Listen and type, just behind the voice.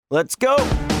Let's go.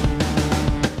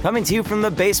 Coming to you from the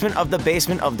basement of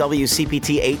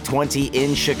WCPT 820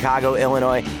 in Chicago,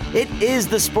 Illinois. It is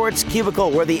the Sports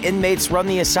Cubicle, where the inmates run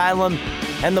the asylum,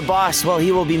 and the boss, well,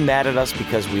 he will be mad at us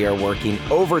because we are working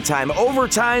overtime.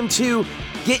 Overtime to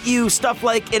get you stuff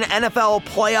like an NFL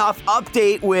playoff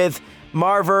update with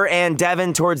Marver and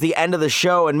Devin towards the end of the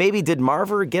show. And maybe did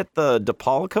Marver get the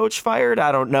DePaul coach fired?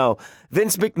 I don't know.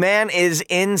 Vince McMahon is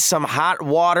in some hot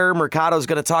water. Mercado's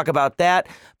going to talk about that.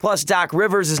 Plus, Doc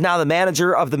Rivers is now the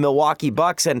manager of the Milwaukee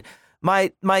Bucks. And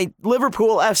my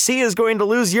Liverpool FC is going to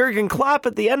lose Jurgen Klopp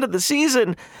at the end of the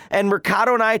season. And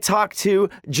Mercado and I talked to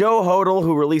Joe Hodel,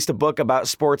 who released a book about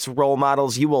sports role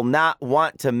models. You will not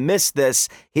want to miss this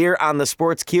here on the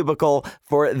Sports Cubicle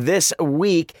for this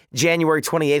week, January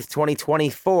 28th,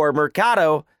 2024.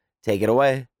 Mercado, take it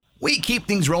away. We keep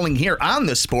things rolling here on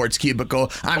the Sports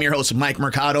Cubicle. I'm your host, Mike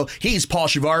Mercado. He's Paul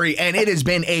Shivari, and it has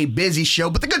been a busy show,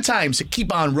 but the good times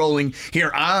keep on rolling here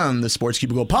on the Sports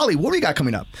Cubicle. Paulie, what do we got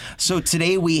coming up? So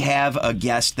today we have a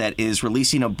guest that is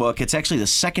releasing a book. It's actually the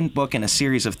second book in a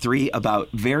series of 3 about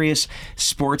various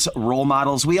sports role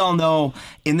models. We all know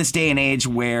in this day and age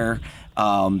where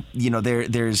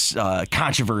there's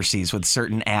controversies with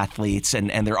certain athletes,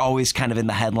 and they're always kind of in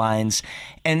the headlines.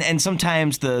 And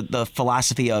sometimes the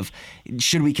philosophy of,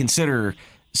 should we consider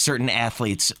certain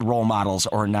athletes role models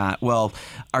or not? Well,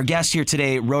 our guest here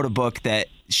today wrote a book that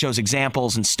shows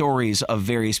examples and stories of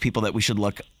various people that we should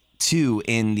look to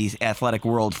in the athletic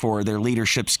world for their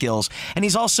leadership skills. And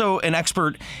he's also an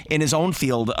expert in his own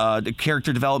field,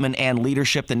 character development and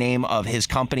leadership, the name of his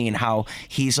company, and how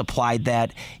he's applied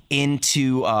that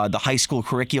into the high school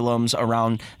curriculums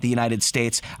around the United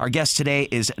States. Our guest today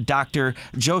is Dr.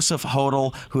 Joseph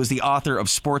Hodel, who is the author of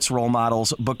Sports Role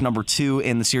Models, book number 2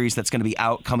 in the series that's going to be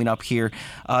out coming up here.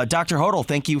 Dr. Hodel,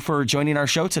 thank you for joining our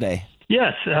show today.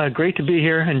 Yes, great to be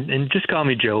here, and just call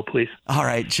me Joe, please. All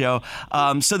right, Joe.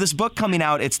 So this book coming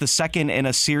out, it's the second in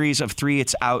a series of 3.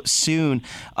 It's out soon.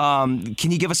 Can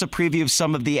you give us a preview of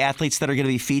some of the athletes that are going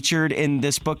to be featured in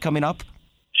this book coming up?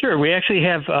 Sure. We actually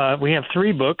have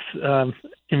 3 books,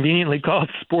 conveniently called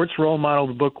Sports Role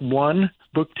Models Book 1,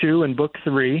 Book 2, and Book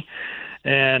 3,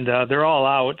 and they're all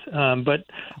out. But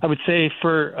I would say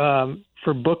for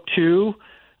Book 2,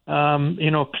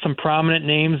 some prominent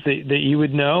names that you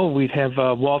would know. We'd have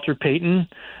Walter Payton,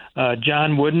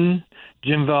 John Wooden,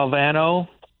 Jim Valvano,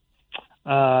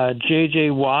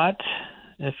 J.J. Watt.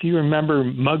 If you remember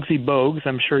Muggsy Bogues,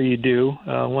 I'm sure you do.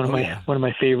 One of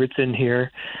my favorites in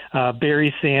here.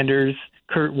 Barry Sanders,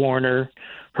 Kurt Warner,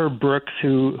 Herb Brooks,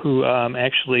 who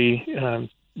actually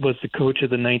was the coach of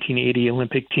the 1980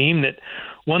 Olympic team that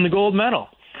won the gold medal.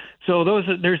 So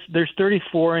there's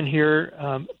 34 in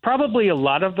here, probably a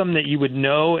lot of them that you would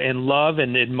know and love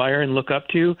and admire and look up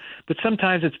to, but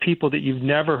sometimes it's people that you've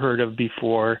never heard of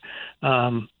before,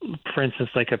 for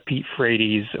instance, like a Pete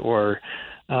Frates, or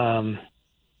you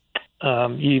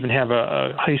even have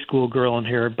a high school girl in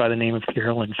here by the name of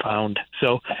Carolyn Found.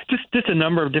 So just a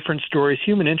number of different stories,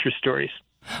 human interest stories.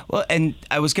 Well, and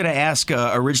I was going to ask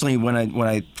originally when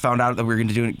I found out that we were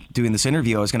going to doing this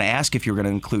interview, I was going to ask if you were going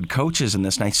to include coaches in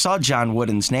this. And I saw John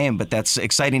Wooden's name, but that's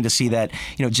exciting to see that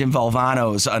Jim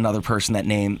Valvano is another person that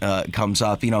name comes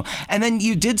up. And then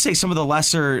you did say some of the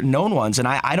lesser known ones, and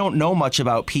I don't know much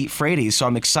about Pete Frates, so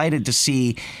I'm excited to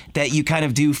see that you kind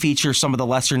of do feature some of the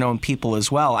lesser known people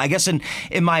as well. I guess in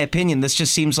my opinion, this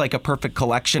just seems like a perfect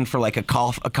collection for like a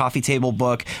coffee table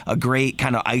book, a great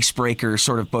kind of icebreaker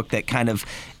sort of book that kind of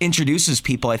introduces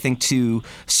people, I think, to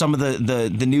some of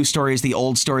the new stories, the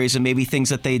old stories, and maybe things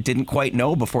that they didn't quite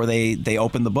know before they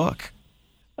opened the book.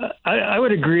 I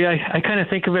would agree. I kind of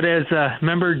think of it as,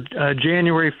 remember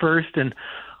January 1st, and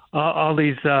all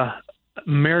these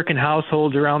American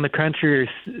households around the country are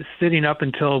sitting up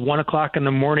until 1 o'clock in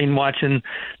the morning watching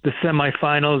the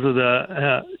semifinals of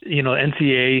the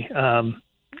NCAA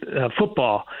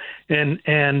football,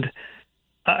 and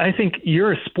I think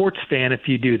you're a sports fan if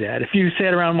you do that. If you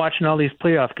sat around watching all these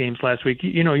playoff games last week,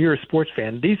 you're a sports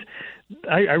fan.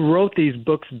 I wrote these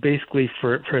books basically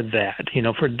for that,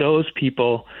 for those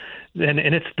people, and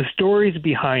it's the stories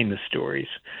behind the stories.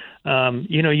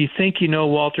 You think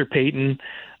Walter Payton,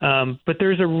 but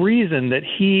there's a reason that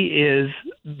he is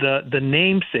the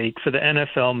namesake for the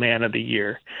NFL Man of the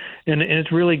Year, and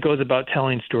it really goes about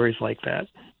telling stories like that.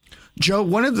 Joe,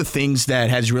 one of the things that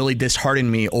has really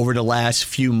disheartened me over the last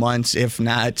few months, if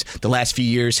not the last few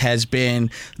years, has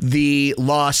been the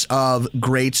loss of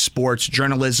great sports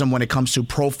journalism when it comes to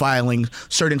profiling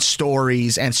certain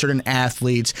stories and certain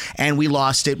athletes. And we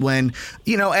lost it when,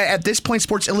 at this point,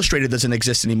 Sports Illustrated doesn't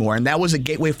exist anymore. And that was a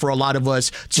gateway for a lot of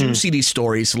us to see these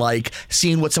stories, like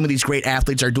seeing what some of these great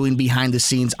athletes are doing behind the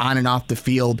scenes, on and off the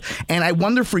field. And I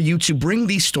wonder for you to bring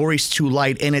these stories to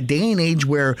light in a day and age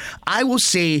where I will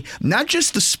say, not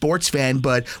just the sports fan,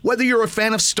 but whether you're a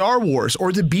fan of Star Wars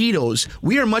or the Beatles,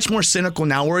 we are much more cynical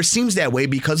now, or it seems that way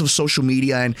because of social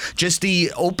media and just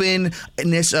the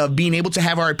openness of being able to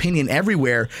have our opinion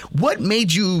everywhere. What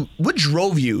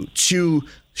drove you to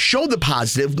show the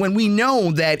positive when we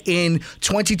know that in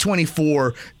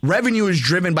 2024, revenue is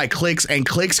driven by clicks, and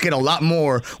clicks get a lot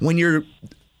more when you're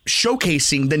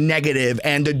showcasing the negative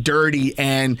and the dirty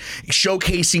and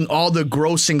showcasing all the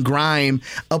gross and grime,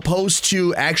 opposed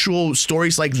to actual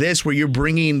stories like this where you're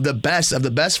bringing the best of the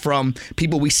best from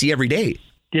people we see every day?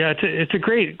 Yeah, it's a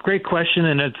great question,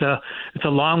 and it's a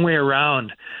long way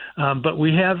around. But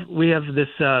we have this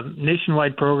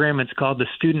nationwide program. It's called the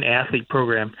Student Athlete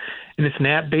Program, and it's an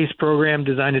app-based program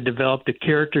designed to develop the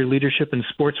character, leadership, and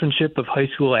sportsmanship of high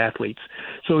school athletes.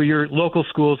 So your local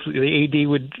schools, the AD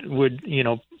would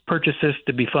purchase this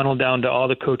to be funneled down to all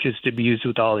the coaches to be used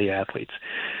with all the athletes.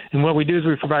 And what we do is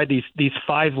we provide these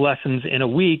 5 lessons in a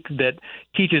week that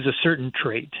teaches a certain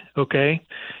trait, okay?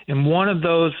 And one of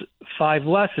those 5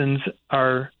 lessons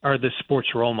are the sports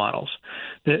role models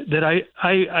that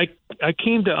I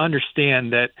came to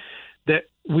understand that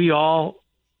we all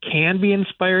can be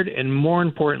inspired, and more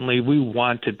importantly, we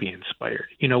want to be inspired.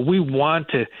 We want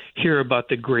to hear about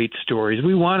the great stories.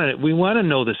 We want to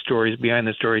know the stories behind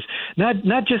the stories.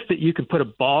 Not just that you can put a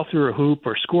ball through a hoop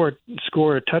or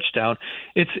score a touchdown.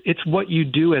 It's what you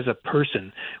do as a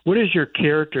person. What is your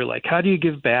character like? How do you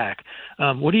give back?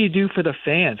 What do you do for the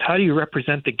fans? How do you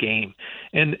represent the game?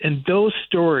 And those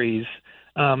stories,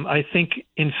 I think,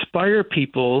 inspire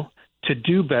people to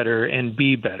do better and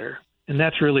be better. And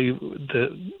that's really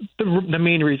the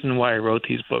main reason why I wrote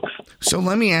these books. So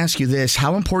let me ask you this.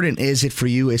 How important is it for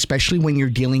you, especially when you're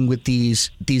dealing with these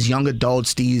young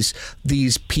adults, these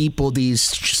people, these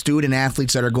student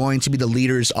athletes that are going to be the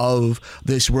leaders of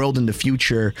this world in the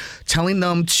future, telling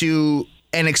them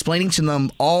and explaining to them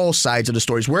all sides of the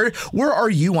stories? Where are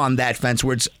you on that fence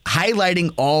where it's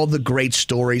highlighting all the great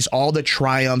stories, all the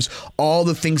triumphs, all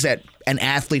the things that an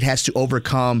athlete has to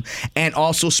overcome, and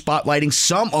also spotlighting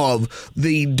some of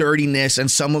the dirtiness and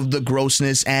some of the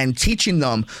grossness and teaching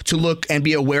them to look and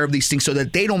be aware of these things so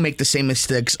that they don't make the same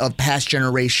mistakes of past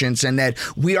generations, and that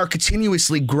we are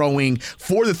continuously growing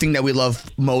for the thing that we love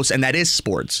most, and that is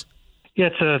sports? Yeah,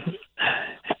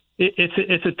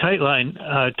 it's a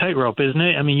tightrope, isn't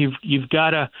it? I mean, you've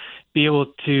got to be able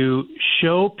to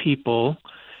show people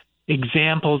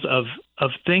examples of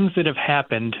things that have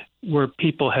happened where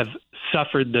people have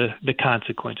suffered the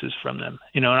consequences from them.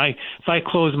 And if I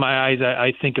close my eyes,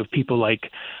 I think of people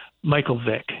like Michael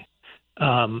Vick.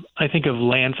 I think of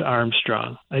Lance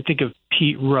Armstrong. I think of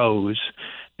Pete Rose.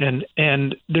 And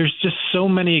there's just so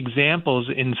many examples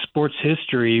in sports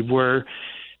history where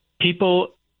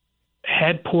people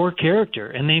had poor character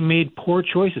and they made poor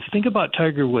choices. Think about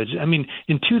Tiger Woods. I mean,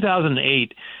 in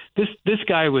 2008, this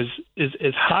guy was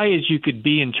as high as you could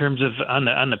be in terms of on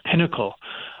the pinnacle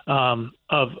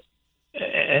of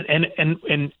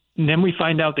and then we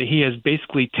find out that he has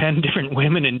basically 10 different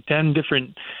women in 10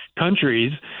 different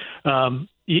countries, that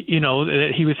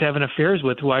he was having affairs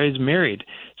with while he was married.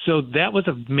 So that was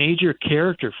a major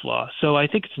character flaw. So I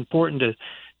think it's important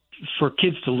for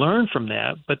kids to learn from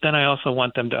that, but then I also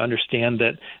want them to understand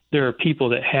that there are people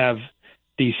that have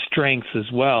these strengths as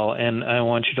well, and I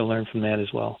want you to learn from that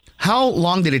as well. How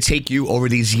long did it take you over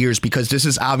these years? Because this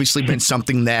has obviously been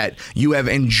something that you have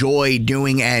enjoyed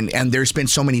doing, and there's been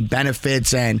so many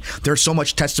benefits, and there's so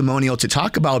much testimonial to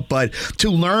talk about, but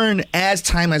to learn as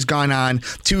time has gone on,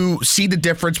 to see the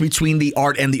difference between the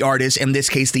art and the artist, in this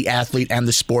case, the athlete and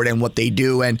the sport and what they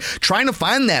do, and trying to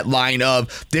find that line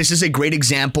of this is a great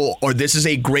example or this is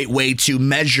a great way to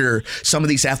measure some of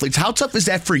these athletes. How tough is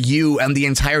that for you and the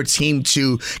entire team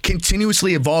to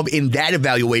continuously evolve in that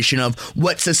evaluation of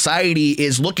what society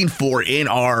is looking for in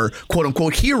our quote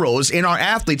unquote heroes, in our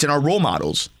athletes, and our role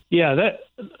models? Yeah,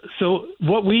 so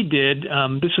what we did,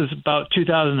 this was about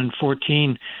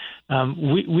 2014,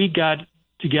 we got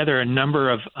together a number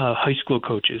of high school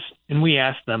coaches, and we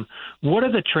asked them, what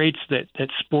are the traits that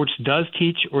sports does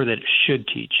teach or that it should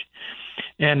teach?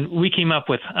 And we came up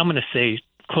with, I'm going to say,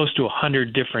 close to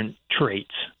 100 different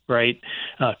traits, right?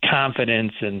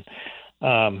 Confidence and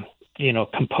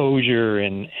composure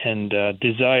and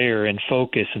desire and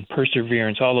focus and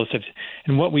perseverance, all those types.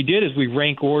 And what we did is we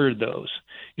rank ordered those,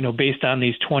 based on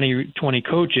these 20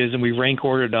 coaches, and we rank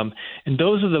ordered them. And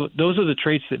those are the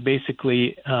traits that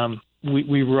basically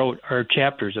we wrote our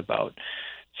chapters about.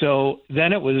 So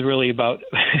then it was really about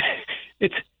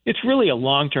it's really a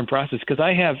long-term process, because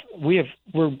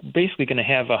we're basically going to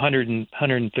have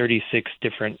 136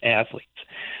 different athletes.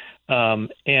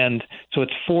 And so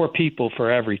it's 4 people for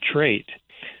every trait.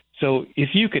 So if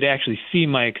you could actually see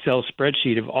my Excel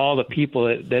spreadsheet of all the people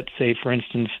that say, for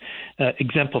instance,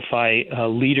 exemplify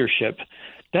leadership,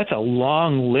 that's a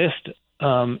long list.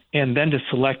 And then to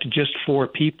select just 4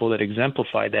 people that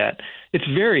exemplify that, it's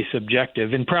very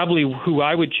subjective. And probably who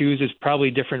I would choose is probably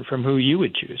different from who you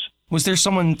would choose. Was there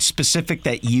someone specific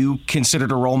that you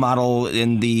considered a role model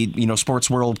in the sports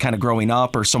world kind of growing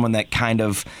up, or someone that kind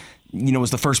of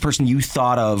was the first person you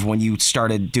thought of when you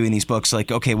started doing these books?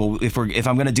 Like, okay, well, if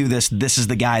I'm going to do this, this is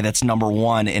the guy that's number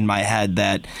one in my head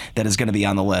that is going to be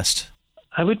on the list.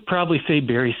 I would probably say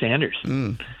Barry Sanders.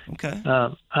 Okay.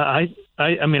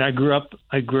 I mean, I grew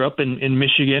up in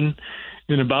Michigan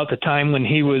in about the time when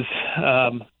he was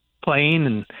playing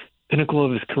and pinnacle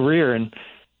of his career, and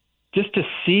just to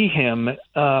see him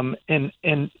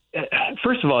and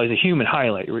first of all, he's a human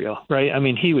highlight reel, right? I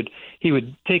mean, he would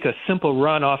take a simple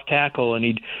run off tackle and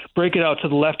he'd break it out to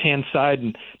the left-hand side,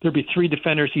 and there'd be 3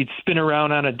 defenders. He'd spin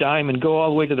around on a dime and go all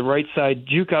the way to the right side,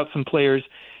 juke out some players,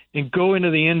 and go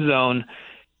into the end zone.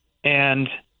 And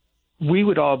we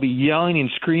would all be yelling and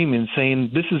screaming,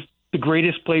 saying, "This is the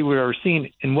greatest play we've ever seen."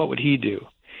 And what would he do?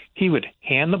 He would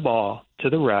hand the ball to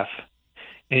the ref,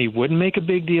 and he wouldn't make a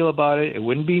big deal about it. It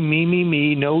wouldn't be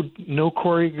me, no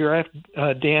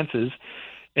choreographed dances.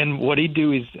 And what he'd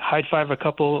do is high five a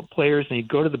couple of players, and he'd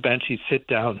go to the bench, he'd sit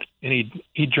down, and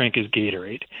he'd drink his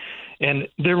Gatorade. And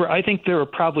I think there were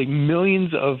probably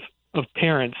millions of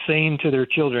parents saying to their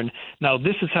children, "Now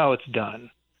this is how it's done."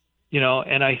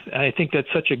 And I think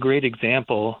that's such a great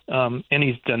example. And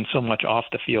he's done so much off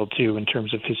the field too, in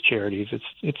terms of his charities.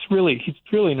 He's really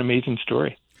an amazing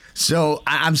story. So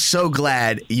I'm so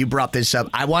glad you brought this up.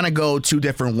 I want to go 2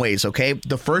 different ways, okay?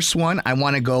 The first one I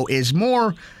want to go is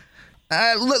more,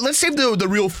 let's save the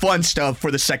real fun stuff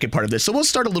for the second part of this. So we'll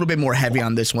start a little bit more heavy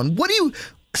on this one.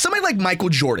 Somebody like Michael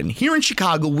Jordan, here in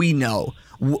Chicago, we know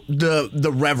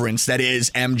the reverence that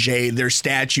is MJ, their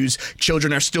statues.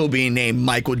 Children are still being named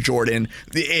Michael Jordan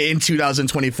in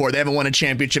 2024. They haven't won a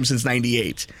championship since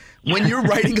 98. When you're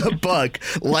writing a book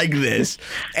like this,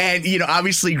 and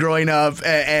obviously growing up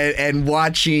and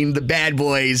watching the Bad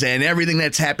Boys and everything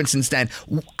that's happened since then,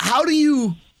 how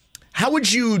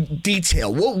would you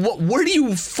detail where do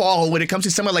you fall when it comes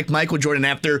to someone like Michael Jordan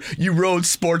after you wrote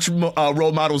Sports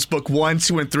Role Models book 1,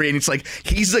 2, and 3, and it's like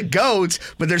he's the GOAT,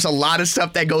 but there's a lot of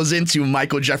stuff that goes into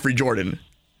Michael Jeffrey Jordan?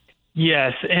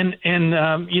 Yes, and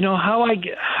how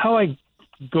I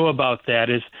go about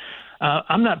that is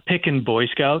I'm not picking Boy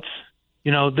Scouts.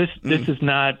 This is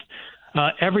not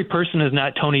every person is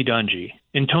not Tony Dungy.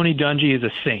 And Tony Dungy is a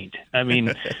saint. I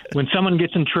mean, when someone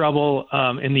gets in trouble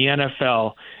in the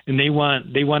NFL and they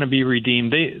want to be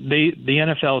redeemed, the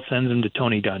NFL sends them to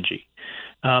Tony Dungy.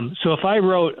 So if I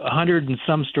wrote 100 and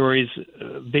some stories,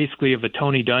 basically of a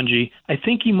Tony Dungy, I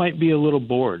think he might be a little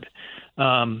bored.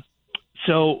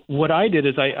 So what I did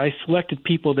is I selected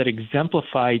people that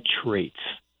exemplify traits.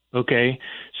 Okay,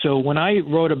 so when I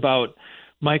wrote about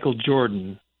Michael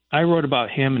Jordan, I wrote about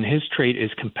him, and his trait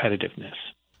is competitiveness.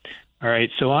 All right,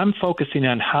 so I'm focusing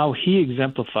on how he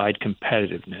exemplified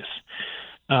competitiveness,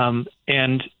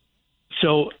 and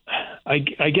so I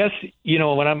guess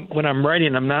when I'm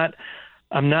writing, I'm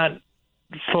not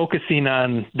focusing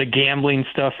on the gambling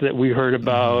stuff that we heard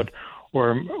about,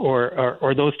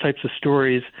 or those types of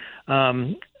stories.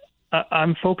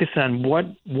 I'm focused on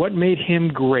what made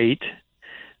him great.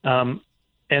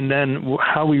 And then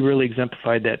how we really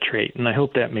exemplified that trait. And I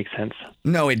hope that makes sense.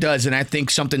 No, it does. And I think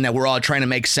something that we're all trying to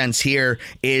make sense here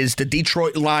is the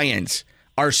Detroit Lions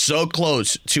are so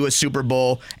close to a Super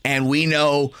Bowl, and we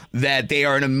know that they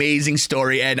are an amazing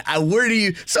story. And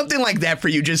something like that for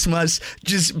you just must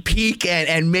just peak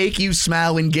and make you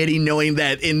smile and giddy, knowing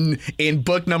that in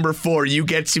book number 4, you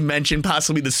get to mention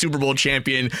possibly the Super Bowl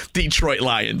champion Detroit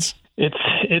Lions.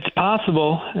 It's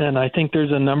possible, and I think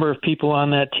there's a number of people on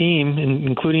that team,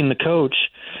 including the coach,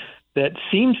 that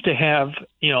seems to have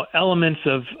elements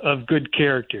of good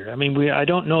character. I mean, I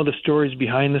don't know the stories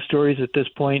behind the stories at this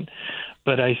point,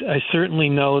 but I certainly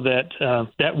know that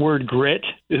that word grit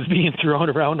is being thrown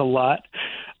around a lot,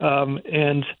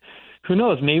 and who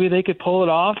knows? Maybe they could pull it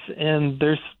off, and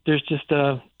there's just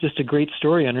a great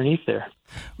story underneath there.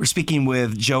 We're speaking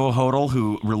with Joe Hodel,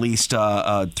 who released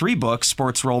 3 books,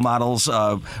 Sports Role Models.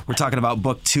 We're talking about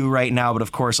book 2 right now, but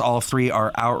of course, all 3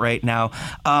 are out right now.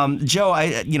 Joe,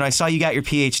 I saw you got your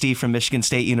PhD from Michigan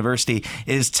State University.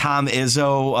 Is Tom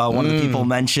Izzo one of the people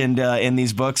mentioned in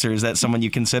these books, or is that someone you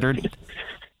considered?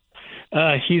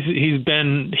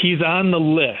 He's on the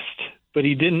list, but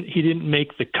he didn't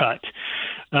make the cut.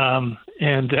 I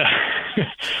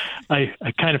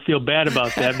kind of feel bad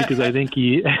about that because I think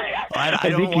he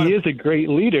is a great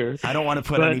leader. I don't want to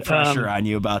put any pressure on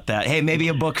you about that. Hey, maybe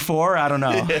a book 4? I don't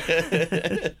know.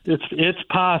 It's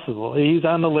possible. He's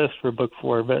on the list for book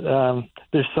 4, but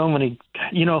there's so many.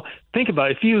 Think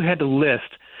about it. If you had to list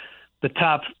the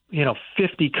top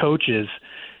 50 coaches,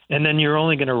 and then you're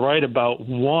only going to write about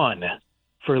one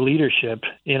for leadership.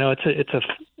 It's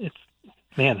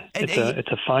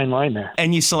a fine line there.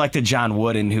 And you selected John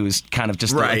Wooden, who's kind of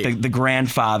just the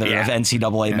grandfather of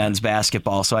NCAA men's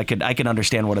basketball. So I could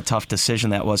understand what a tough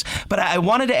decision that was. But I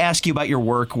wanted to ask you about your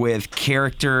work with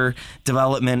character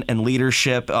development and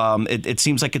leadership. It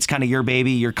seems like it's kind of your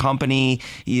baby, your company.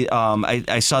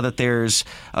 I saw that there's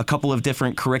a couple of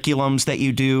different curriculums that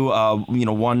you do.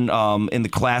 One in the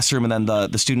classroom, and then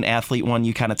the student athlete one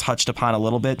you kind of touched upon a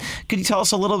little bit. Could you tell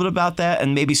us a little bit about that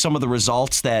and maybe some of the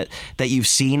results that you've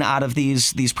seen out of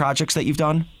these projects that you've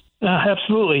done?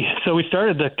 Absolutely. So we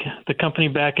started the company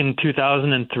back in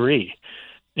 2003,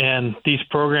 and these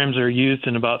programs are used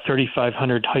in about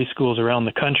 3,500 high schools around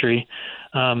the country.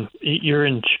 You're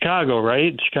in Chicago,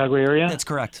 right? Chicago area? That's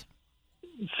correct.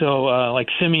 So like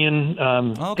Simeon,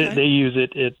 they use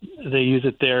it. They use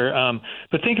it there.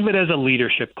 But think of it as a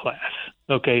leadership class.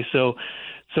 Okay, so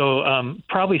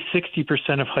probably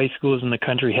 60% of high schools in the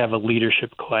country have a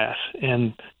leadership class,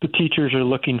 and the teachers are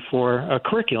looking for a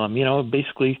curriculum,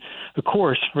 basically a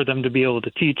course for them to be able to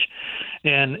teach.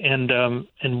 And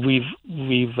we've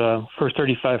for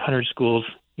 3,500 schools,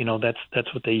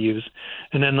 that's what they use.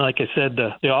 And then, like I said,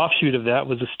 the offshoot of that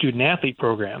was a student athlete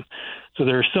program. So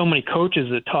there are so many coaches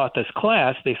that taught this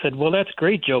class. They said, well, that's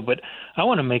great, Joe, but I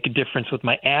want to make a difference with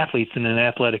my athletes in an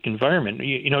athletic environment. Do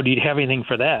you have anything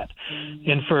for that?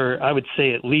 And for, I would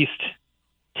say, at least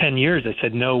 10 years, I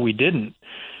said, no, we didn't.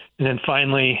 And then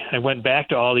finally, I went back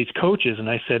to all these coaches and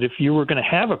I said, if you were going to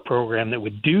have a program that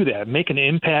would do that, make an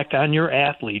impact on your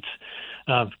athletes,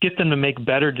 get them to make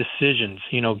better decisions,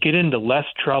 get into less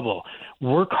trouble,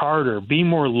 work harder, be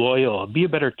more loyal, be a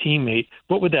better teammate,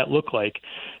 what would that look like?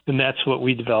 And that's what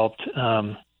we developed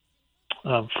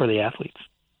for the athletes.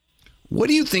 What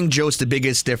do you think, Joe, is the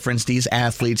biggest difference these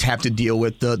athletes have to deal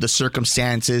with? The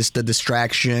circumstances, the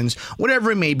distractions,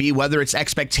 whatever it may be, whether it's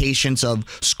expectations of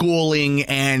schooling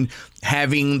and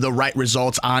having the right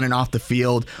results on and off the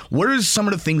field. What are some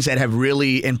of the things that have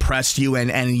really impressed you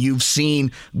and you've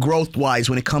seen growth-wise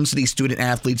when it comes to these student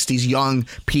athletes, these young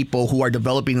people who are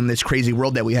developing in this crazy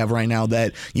world that we have right now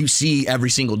that you see every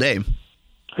single day?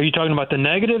 Are you talking about the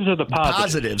negatives or the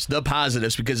positives? The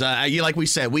positives, because like we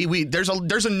said,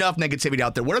 there's enough negativity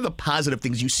out there. What are the positive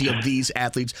things you see of these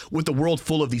athletes with the world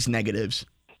full of these negatives?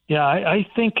 Yeah, I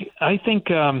think it's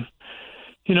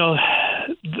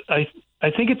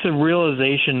a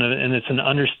realization and it's an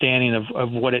understanding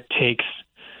of what it takes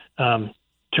to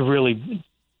really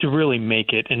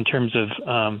make it in terms of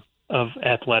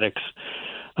athletics.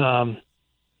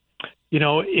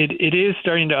 It is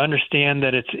starting to understand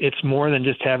that it's more than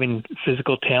just having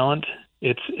physical talent.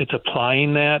 It's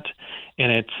applying that,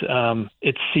 and it's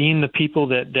seeing the people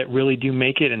that really do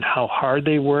make it and how hard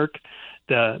they work,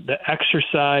 the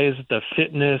exercise, the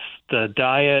fitness, the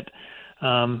diet,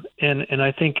 and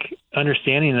I think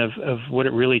understanding of what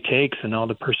it really takes and all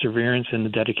the perseverance and the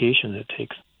dedication that it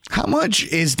takes. How much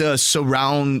is the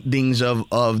surroundings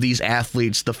of these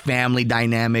athletes, the family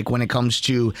dynamic when it comes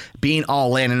to being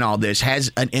all in and all this,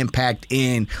 has an impact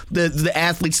in the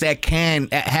athletes that can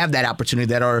have that opportunity,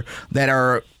 that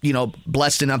are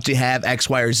blessed enough to have X,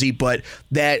 Y, or Z, but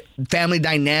that family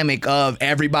dynamic of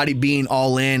everybody being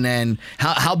all in, and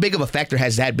how big of a factor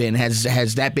has that been?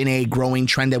 Has that been a growing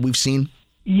trend that we've seen?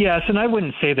 Yes, and I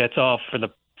wouldn't say that's all for the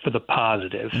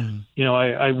positive. Mm-hmm.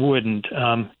 I wouldn't.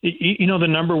 The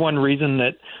number one reason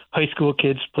that high school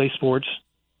kids play sports,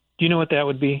 do you know what that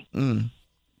would be?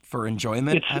 For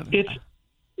enjoyment?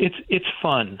 It's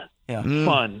fun. Yeah.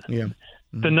 Fun. Yeah.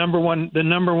 The number one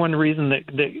reason that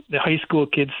the high school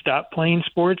kids stop playing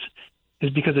sports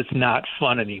is because it's not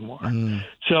fun anymore.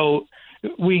 So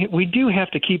we do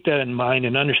have to keep that in mind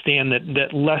and understand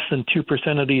that less than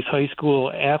 2% of these high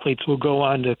school athletes will go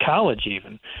on to college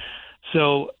even.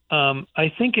 So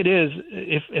I think it is,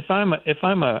 if I'm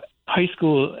a high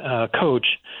school coach,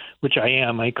 which I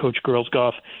am, I coach girls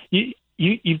golf,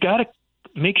 you've got to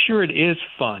make sure it is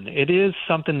fun. It is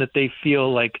something that they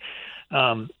feel like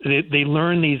they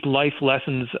learn these life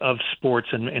lessons of sports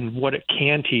and what it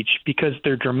can teach, because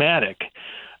they're dramatic,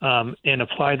 and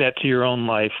apply that to your own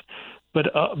life.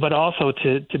 But also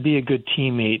to be a good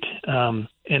teammate,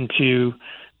 and to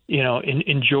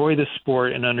enjoy the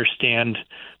sport and understand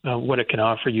what it can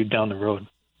offer you down the road.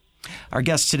 Our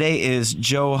guest today is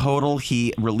Joe Hodel.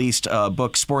 He released a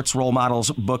book, Sports Role Models,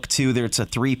 Book 2. It's a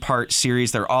 3-part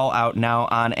series. They're all out now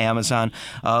on Amazon.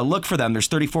 Look for them. There's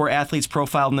 34 athletes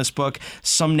profiled in this book.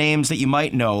 Some names that you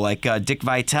might know, like Dick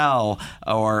Vitale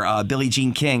or Billie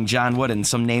Jean King, John Wooden,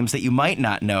 some names that you might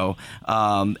not know.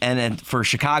 And then for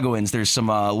Chicagoans, there's some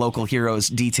local heroes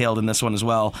detailed in this one as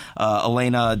well.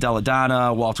 Elena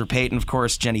Deladonna, Walter Payton, of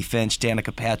course, Jenny Finch,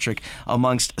 Danica Patrick,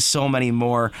 amongst so many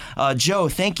more. Joe,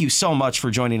 thank you so much for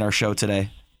joining our show today.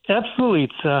 Absolutely.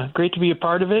 It's great to be a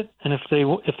part of it. And if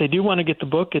they do want to get the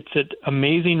book, it's at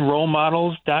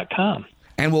amazingrolemodels.com.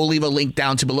 And we'll leave a link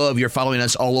down to below if you're following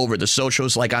us all over the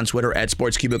socials, like on Twitter at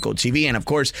Sports Cubicle TV, and of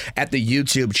course at the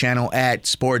YouTube channel at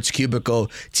Sports Cubicle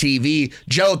TV.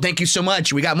 Joe, thank you so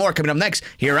much. We got more coming up next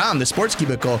here on the Sports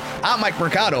Cubicle. I'm Mike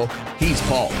Mercado. He's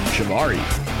Paul Shivari.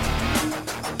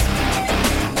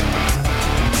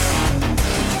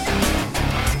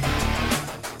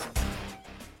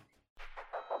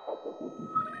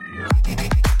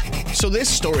 So this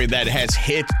story that has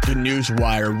hit the news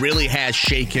wire really has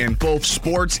shaken both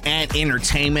sports and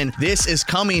entertainment. This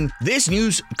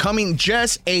news coming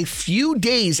just a few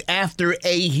days after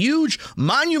a huge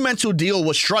monumental deal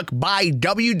was struck by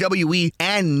WWE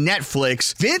and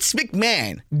Netflix. Vince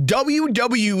McMahon,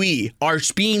 WWE, are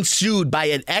being sued by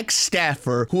an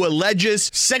ex-staffer who alleges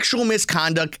sexual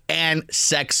misconduct and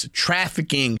sex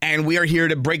trafficking. And we are here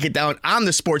to break it down on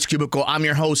the Sports Cubicle. I'm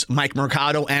your host, Mike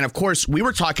Mercado. And of course, we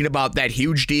were talking about that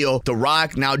huge deal. The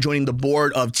Rock now joining the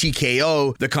board of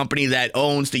TKO, the company that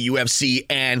owns the UFC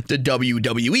and the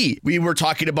WWE. We were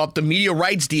talking about the media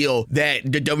rights deal that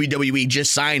the WWE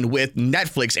just signed with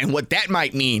Netflix and what that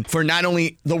might mean for not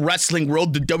only the wrestling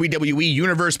world, the WWE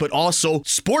universe, but also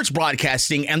sports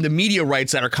broadcasting and the media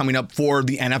rights that are coming up for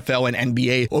the NFL and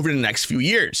NBA over the next few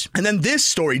years. And then this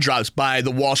story drops by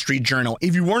the Wall Street Journal.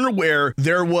 If you weren't aware,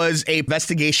 there was an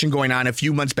investigation going on a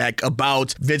few months back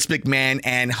about Vince McMahon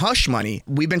and hush money.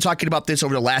 We've been talking about this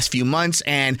over the last few months,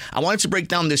 and I wanted to break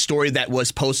down this story that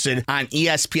was posted on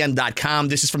ESPN.com.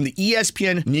 This is from the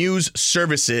ESPN News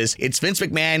Services. It's Vince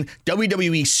McMahon,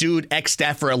 WWE sued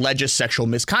ex-staffer alleges sexual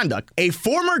misconduct. A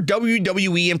former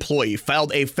WWE employee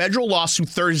filed a federal lawsuit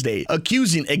Thursday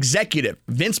accusing executive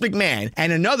Vince McMahon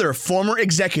and another former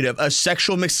executive of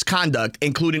sexual misconduct,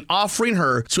 including offering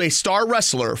her to a star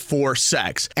wrestler for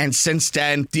sex. And since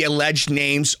then, the alleged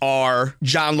names are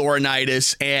John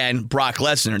Laurinaitis and Brock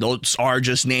Lesnar. Those are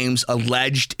just names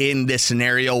alleged in this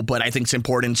scenario, but I think it's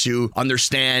important to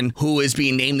understand who is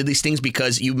being named in these things,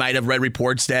 because you might have read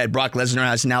reports that Brock Lesnar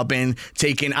has now been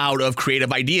taken out of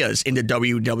creative ideas in the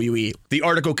WWE. The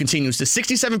article continues. The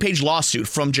 67-page lawsuit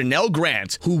from Janelle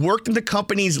Grant, who worked in the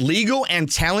company's legal and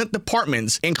talent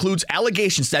departments, includes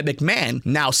allegations that McMahon,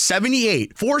 now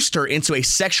 78, forced her into a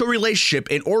sexual relationship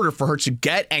in order for her to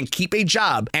get and keep a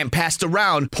job, and passed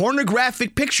around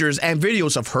pornographic pictures and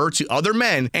videos of her to other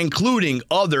men, including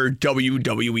other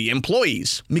WWE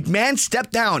employees. McMahon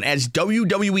stepped down as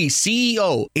WWE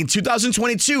CEO in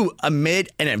 2022 amid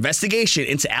an investigation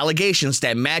into allegations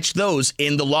that matched those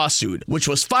in the lawsuit, which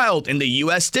was filed in the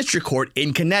U.S. District Court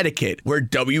in Connecticut, where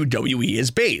WWE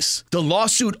is based. The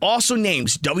lawsuit also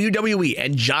names WWE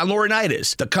and John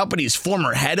Laurinaitis, the company's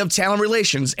former head of talent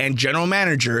relations and general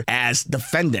manager, as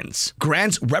defendants.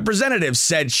 Grant's representative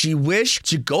said she wished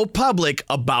to go public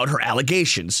about her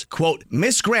allegations. Quote,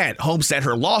 Ms. Grant hopes that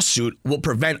her lawsuit will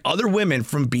prevent other women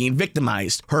from being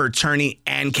victimized, her attorney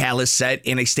Ann Callis said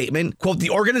in a statement. Quote, the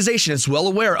organization is well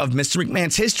aware of Mr.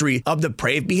 McMahon's history of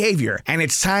depraved behavior, and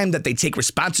it's time that they take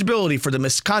responsibility for the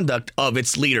misconduct of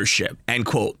its leadership, end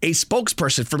quote. A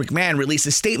spokesperson for McMahon released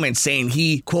a statement saying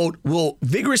he, quote, will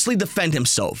vigorously defend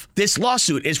himself. This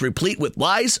lawsuit is replete with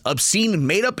lies, obscene,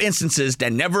 made-up instances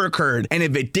that never occurred, and a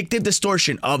vindictive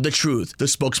distortion of the truth, the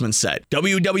spokesman said.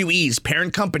 WWE's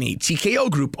parent company company, TKO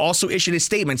Group, also issued a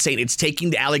statement saying it's taking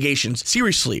the allegations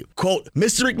seriously. Quote,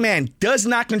 Mr. McMahon does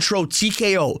not control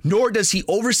TKO, nor does he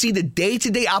oversee the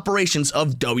day-to-day operations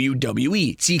of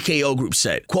WWE, TKO Group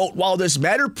said. Quote, while this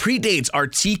matter predates our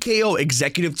TKO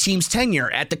executive team's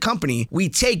tenure at the company, we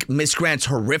take Ms. Grant's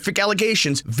horrific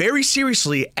allegations very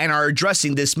seriously and are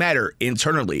addressing this matter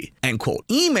internally, end quote.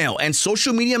 Email and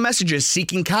social media messages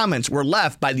seeking comments were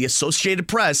left by the Associated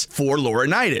Press for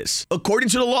Laurinaitis. According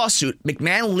to the lawsuit,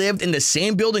 McMahon lived in the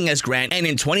same building as Grant and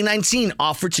in 2019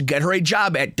 offered to get her a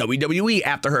job at WWE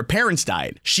after her parents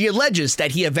died. She alleges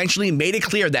that he eventually made it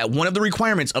clear that one of the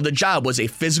requirements of the job was a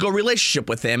physical relationship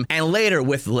with him and later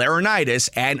with Laurinaitis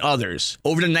and others.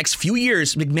 Over the next few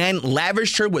years, McMahon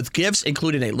lavished her with gifts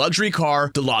including a luxury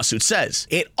car, the lawsuit says.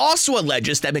 It also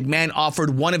alleges that McMahon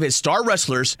offered one of his star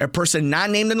wrestlers, a person not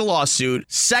named in the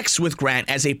lawsuit, sex with Grant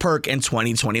as a perk in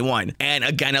 2021. And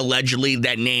again, allegedly,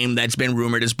 that name that's been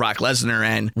rumored is Brock Lesnar,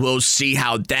 and we'll see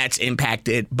how that's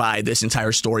impacted by this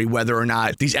entire story, whether or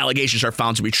not these allegations are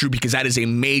found to be true, because that is a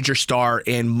major star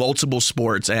in multiple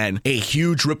sports and a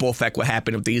huge ripple effect what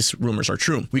happen if these rumors are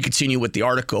true. We continue with the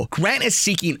article. Grant is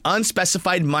seeking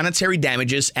unspecified monetary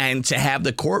damages and to have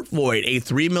the court void a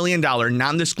 $3 million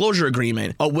non-disclosure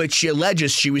agreement, of which she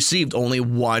alleges she received only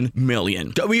 $1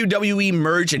 million. WWE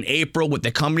merged in April with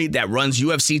the company that runs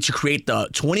UFC to create the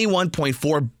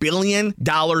 $21.4 billion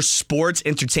sports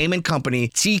entertainment company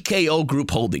TKO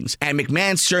Group Holdings, and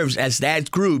McMahon serves as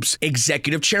that group's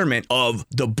executive chairman of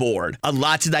the board. A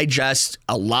lot to digest,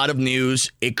 a lot of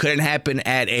news. It couldn't happen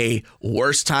at a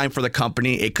worse time for the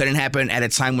company. It couldn't happen at a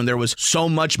time when there was so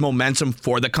much momentum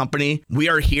for the company. We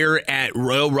are here at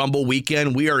Royal Rumble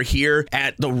weekend. We are here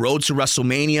at the road to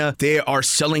WrestleMania. They are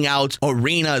selling out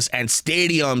arenas and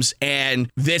stadiums, and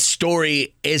this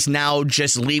story is now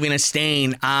just leaving a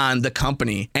stain on the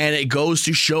company. And it goes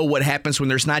to show what happens when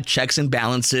there's not checks and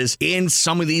balances in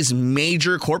some of these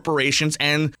major corporations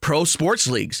and pro sports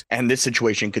leagues. And this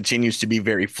situation continues to be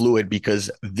very fluid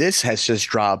because this has just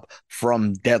dropped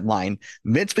from Deadline.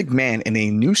 Vince McMahon in a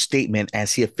new statement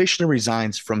as he officially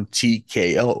resigns from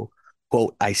TKO.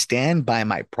 Quote, I stand by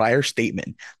my prior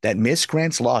statement that Ms.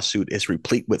 Grant's lawsuit is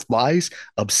replete with lies,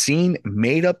 obscene,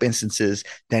 made-up instances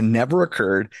that never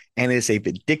occurred, and is a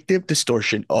vindictive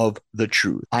distortion of the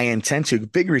truth. I intend to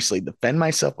vigorously defend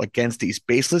myself against these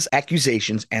baseless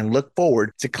accusations and look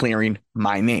forward to clearing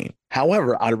my name.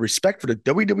 However, out of respect for the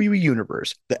WWE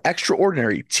Universe, the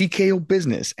extraordinary TKO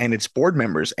business and its board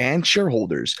members and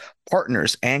shareholders,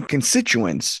 partners and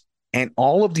constituents, and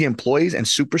all of the employees and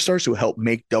superstars who helped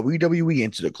make WWE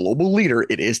into the global leader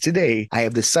it is today, I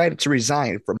have decided to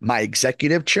resign from my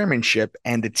executive chairmanship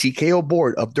and the TKO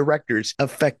board of directors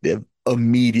effective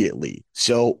immediately.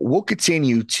 So we'll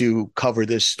continue to cover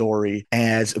this story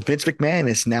as Vince McMahon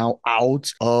is now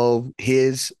out of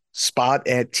his spot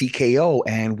at TKO,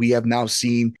 and we have now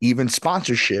seen even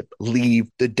sponsorship leave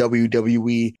the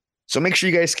WWE. So make sure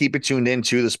you guys keep it tuned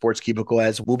into the Sports Cubicle,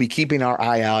 as we'll be keeping our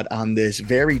eye out on this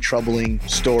very troubling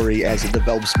story as it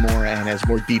develops more and as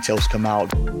more details come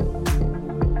out.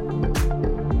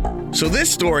 So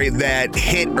this story that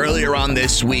hit earlier on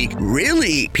this week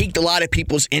really piqued a lot of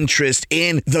people's interest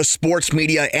in the sports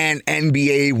media and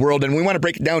NBA world, and we want to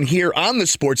break it down here on the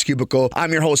Sports Cubicle.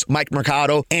 I'm your host, Mike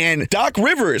Mercado, and Doc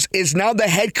Rivers is now the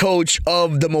head coach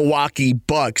of the Milwaukee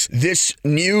Bucks. This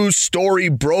news story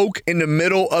broke in the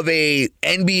middle of a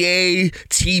NBA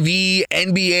TV,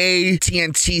 NBA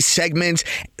TNT segment.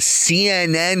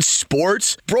 CNN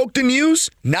Sports broke the news.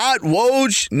 Not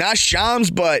Woj, not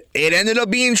Shams, but it ended up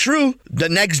being true. The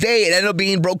next day, it ended up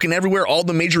being broken everywhere. All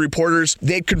the major reporters,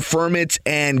 they'd confirm it,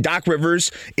 and Doc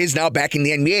Rivers is now back in the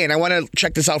NBA. And I want to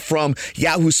check this out from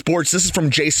Yahoo Sports. This is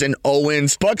from Jason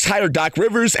Owens. Bucks hired Doc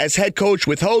Rivers as head coach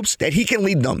with hopes that he can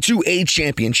lead them to a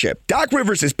championship. Doc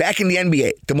Rivers is back in the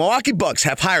NBA. The Milwaukee Bucks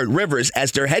have hired Rivers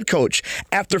as their head coach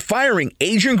after firing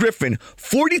Adrian Griffin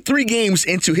 43 games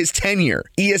into his tenure.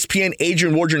 ESPN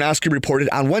Adrian Wojnarowski reported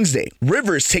on Wednesday.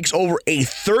 Rivers takes over a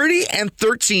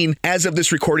 30-13 as of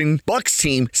this recording Bucks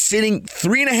team, sitting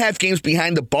 3.5 games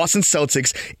behind the Boston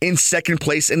Celtics in second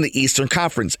place in the Eastern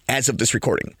Conference as of this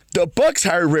recording. The Bucks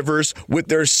hired Rivers with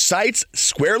their sights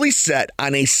squarely set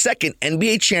on a second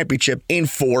NBA championship in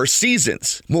 4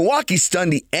 seasons. Milwaukee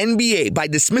stunned the NBA by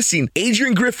dismissing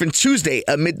Adrian Griffin Tuesday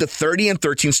amid the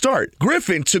 30-13 start.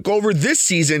 Griffin took over this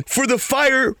season for the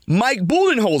fired Mike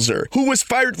Budenholzer, who was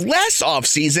fired last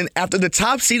offseason after the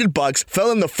top-seeded Bucks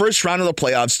fell in the first round of the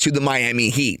playoffs to the Miami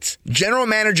Heat. General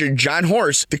Manager John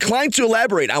Horst declined to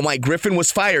elaborate on why Griffin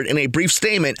was fired in a brief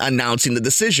statement announcing the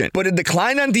decision. But a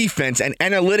decline on defense and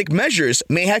analytics athletic measures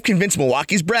may have convinced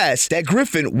Milwaukee's brass that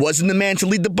Griffin wasn't the man to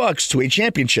lead the Bucks to a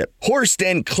championship. Horst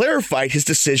then clarified his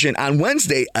decision on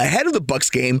Wednesday ahead of the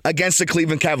Bucks game against the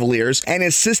Cleveland Cavaliers and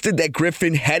insisted that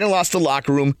Griffin hadn't lost the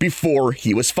locker room before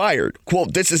he was fired.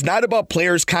 Quote, "This is not about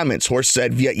players' comments," Horst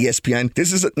said via ESPN.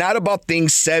 "This is not about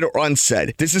things said or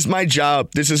unsaid. This is my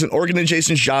job. This is an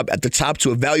organization's job at the top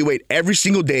to evaluate every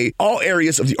single day all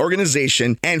areas of the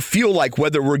organization and feel like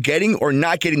whether we're getting or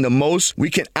not getting the most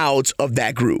we can out of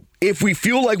that group. If we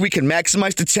feel like we can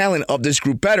maximize the talent of this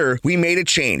group better, we made a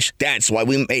change. That's why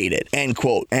we made it," end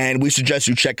quote. And we suggest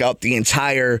you check out the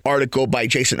entire article by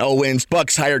Jason Owens.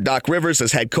 Bucks hired Doc Rivers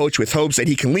as head coach with hopes that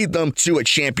he can lead them to a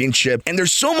championship. And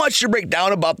there's so much to break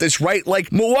down about this, right?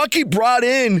 Like, Milwaukee brought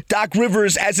in Doc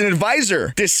Rivers as an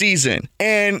advisor this season.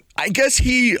 And I guess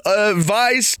he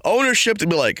advised ownership to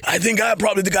be like, "I think I'm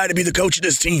probably the guy to be the coach of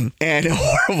this team." And a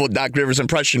horrible Doc Rivers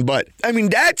impression. But, I mean,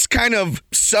 that's kind of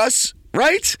sus,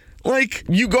 right? Like,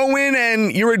 you go in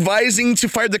and you're advising to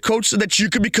fire the coach so that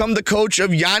you could become the coach of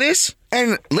Giannis?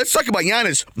 And let's talk about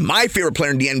Giannis, my favorite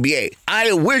player in the NBA.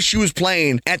 I wish he was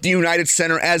playing at the United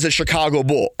Center as a Chicago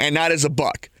Bull and not as a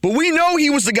Buck. But we know he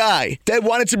was the guy that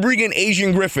wanted to bring in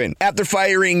Adrian Griffin after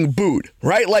firing Boot,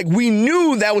 right? Like, we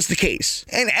knew that was the case.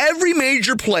 And every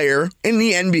major player in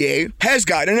the NBA has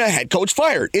gotten a head coach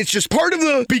fired. It's just part of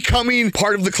the becoming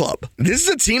part of the club. This is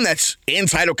a team that's in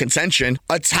title contention,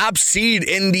 a top seed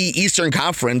in the Eastern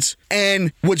Conference.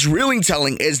 And what's really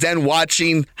telling is then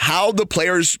watching how the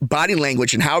players' body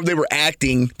language and how they were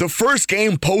acting the first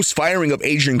game post-firing of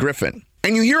Adrian Griffin.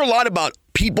 And you hear a lot about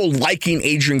people liking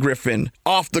Adrian Griffin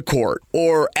off the court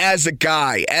or as a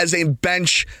guy, as a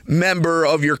bench member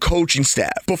of your coaching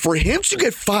staff. But for him to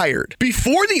get fired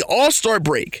before the All-Star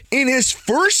break in his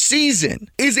first season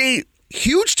is a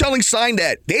huge telling sign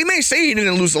that they may say he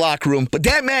didn't lose the locker room, but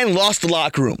that man lost the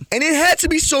locker room. And it had to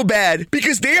be so bad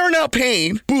because they are now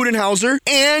paying Budenholzer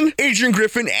and Adrian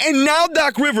Griffin and now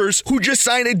Doc Rivers, who just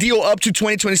signed a deal up to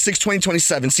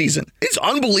 2026-2027 season. It's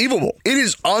unbelievable. It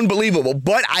is unbelievable.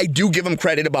 But I do give him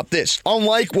credit about this.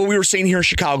 Unlike what we were saying here in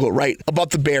Chicago, right,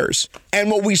 about the Bears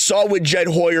and what we saw with Jed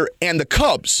Hoyer and the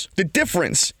Cubs, the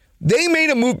difference. They made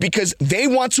a move because they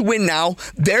want to win now.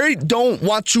 They don't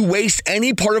want to waste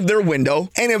any part of their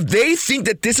window. And if they think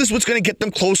that this is what's going to get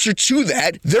them closer to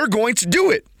that, they're going to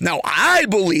do it. Now, I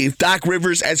believe Doc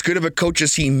Rivers, as good of a coach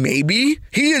as he may be,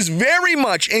 he is very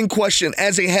much in question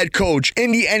as a head coach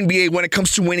in the NBA when it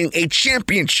comes to winning a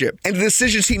championship. And the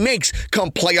decisions he makes come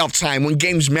playoff time when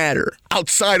games matter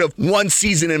outside of one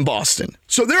season in Boston.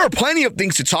 So there are plenty of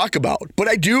things to talk about. But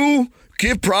I do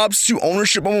give props to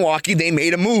ownership of Milwaukee. They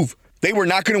made a move. They were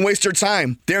not going to waste their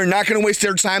time. They're not going to waste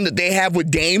their time that they have with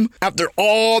Dame after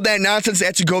all that nonsense they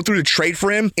had to go through to trade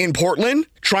for him in Portland,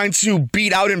 trying to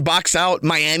beat out and box out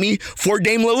Miami for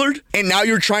Dame Lillard. And now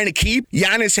you're trying to keep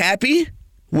Giannis happy?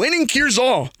 Winning cures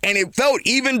all. And it felt,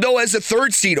 even though as a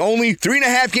third seed, only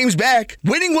 3.5 games back,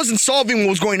 winning wasn't solving what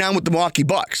was going on with the Milwaukee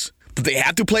Bucks. But they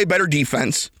have to play better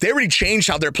defense. They already changed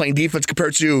how they're playing defense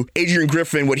compared to Adrian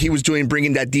Griffin, what he was doing,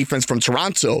 bringing that defense from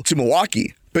Toronto to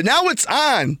Milwaukee. But now it's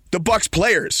on the Bucks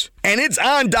players, and it's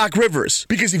on Doc Rivers.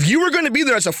 Because if you were going to be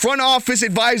there as a front office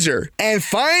advisor and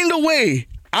find a way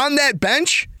on that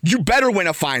bench, you better win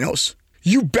a finals.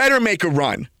 You better make a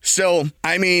run. So,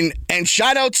 I mean, and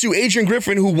shout out to Adrian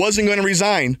Griffin, who wasn't going to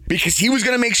resign because he was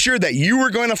going to make sure that you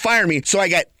were going to fire me. So I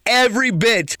got every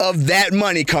bit of that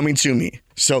money coming to me.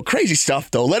 So crazy stuff,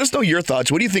 though. Let us know your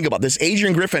thoughts. What do you think about this?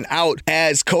 Adrian Griffin out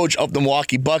as coach of the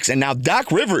Milwaukee Bucks, and now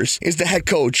Doc Rivers is the head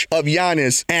coach of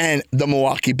Giannis and the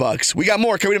Milwaukee Bucks. We got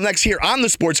more coming up next here on the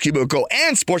Sports Cubicle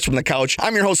and Sports from the Couch.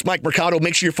 I'm your host, Mike Mercado.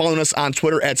 Make sure you're following us on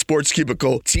Twitter at Sports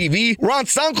Cubicle TV. We're on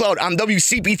SoundCloud on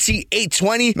WCPT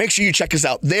 820. Make sure you check us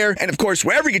out there. And of course,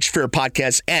 wherever you get your favorite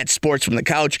podcasts at Sports from the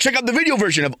Couch. Check out the video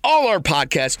version of all our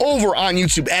podcasts over on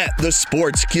YouTube at the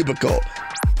Sports Cubicle.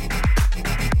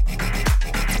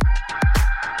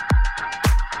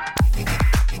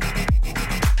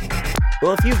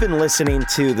 Well, if you've been listening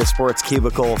to the Sports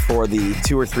Cubicle for the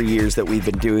 2 or 3 years that we've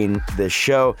been doing this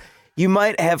show, you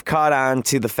might have caught on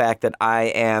to the fact that I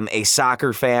am a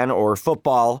soccer fan, or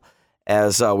football,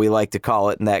 as we like to call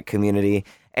it in that community.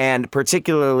 And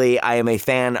particularly, I am a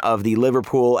fan of the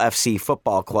Liverpool FC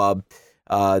Football Club.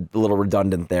 A little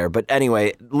redundant there. But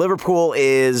anyway, Liverpool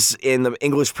is in the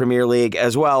English Premier League,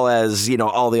 as well as, you know,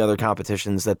 all the other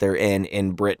competitions that they're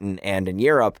in Britain and in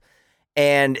Europe.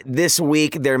 And this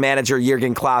week, their manager,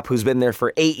 Jurgen Klopp, who's been there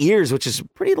for 8 years, which is a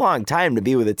pretty long time to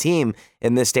be with a team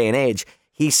in this day and age,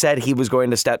 he said he was going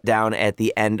to step down at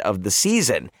the end of the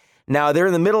season. Now, they're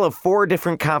in the middle of 4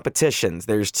 different competitions.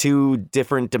 There's 2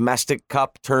 different domestic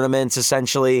cup tournaments,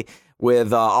 essentially,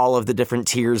 with all of the different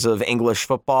tiers of English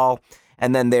football.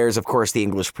 And then there's, of course, the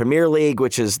English Premier League,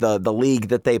 which is the league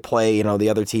that they play, the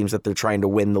other teams that they're trying to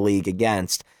win the league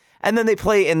against. And then they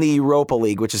play in the Europa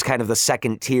League, which is kind of the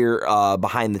second tier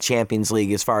behind the Champions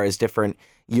League as far as different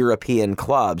European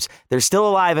clubs. They're still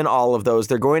alive in all of those.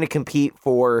 They're going to compete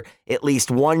for at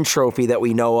least one trophy that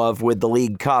we know of with the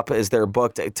League Cup, as they're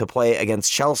booked to play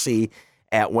against Chelsea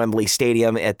at Wembley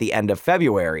Stadium at the end of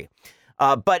February.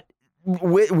 But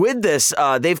with this,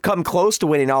 they've come close to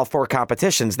winning all 4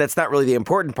 competitions. That's not really the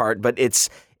important part, but it's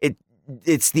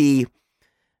the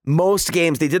most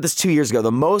games. They did this 2 years ago.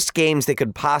 The most games they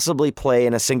could possibly play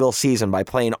in a single season by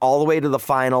playing all the way to the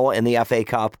final in the FA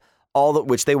Cup,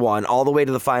 which they won, all the way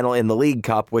to the final in the League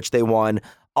Cup, which they won,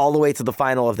 all the way to the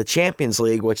final of the Champions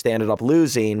League, which they ended up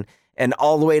losing, and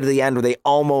all the way to the end where they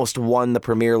almost won the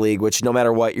Premier League, which no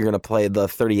matter what, you're going to play the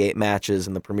 38 matches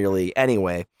in the Premier League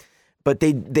anyway. But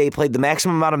they played the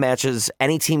maximum amount of matches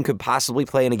any team could possibly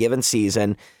play in a given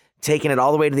season, taking it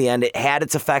all the way to the end. It had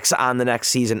its effects on the next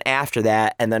season after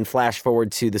that, and then flash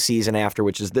forward to the season after,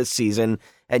 which is this season,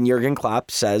 and Jurgen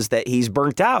Klopp says that he's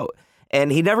burnt out.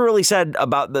 And he never really said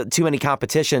about the too many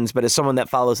competitions, but as someone that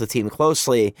follows the team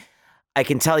closely, I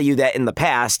can tell you that in the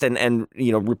past and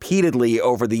repeatedly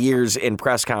over the years in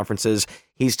press conferences,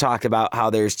 he's talked about how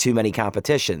there's too many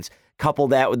competitions. Couple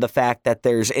that with the fact that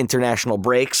there's international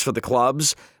breaks for the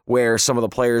clubs where some of the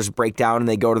players break down and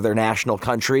they go to their national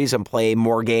countries and play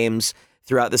more games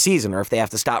throughout the season, or if they have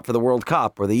to stop for the World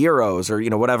Cup or the Euros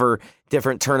or, whatever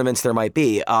different tournaments there might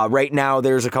be. Right now,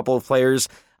 there's a couple of players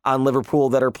on Liverpool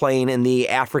that are playing in the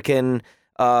African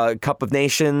Cup of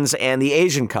Nations and the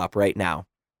Asian Cup right now.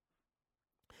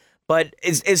 But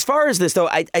as far as this, though,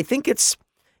 I think it's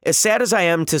as sad as I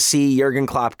am to see Jurgen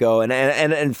Klopp go,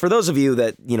 and for those of you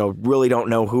that really don't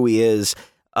know who he is,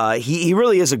 he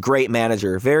really is a great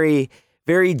manager, very,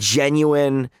 very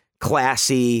genuine,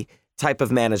 classy type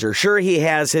of manager. Sure, he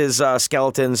has his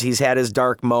skeletons, he's had his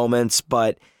dark moments,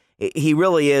 but he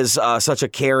really is such a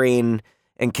caring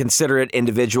and considerate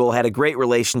individual. Had a great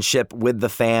relationship with the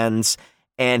fans.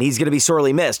 And he's going to be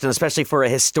sorely missed, and especially for a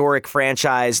historic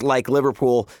franchise like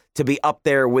Liverpool to be up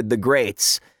there with the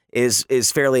greats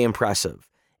is fairly impressive.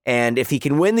 And if he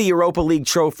can win the Europa League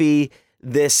trophy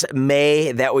this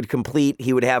May, that would complete.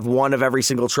 He would have one of every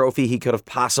single trophy he could have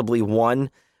possibly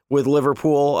won with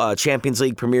Liverpool: Champions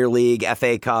League, Premier League,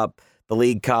 FA Cup, the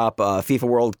League Cup, the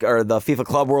FIFA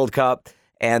Club World Cup,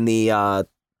 and the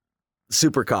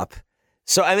Super Cup.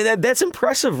 So, I mean, that's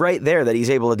impressive right there that he's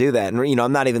able to do that. And,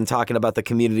 I'm not even talking about the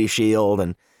Community Shield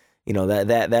and,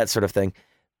 that sort of thing.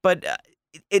 But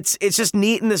it's just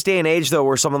neat in this day and age, though,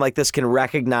 where someone like this can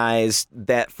recognize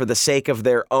that for the sake of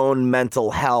their own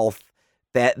mental health,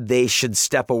 that they should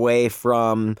step away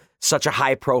from such a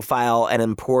high profile and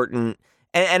important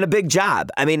and a big job.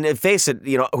 I mean, face it,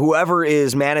 whoever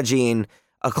is managing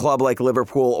a club like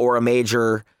Liverpool or a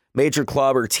major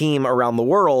club or team around the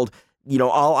world,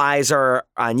 all eyes are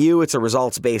on you. It's a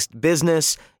results-based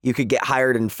business. You could get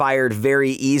hired and fired very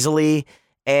easily.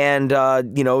 And,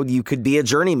 you could be a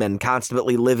journeyman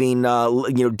constantly living,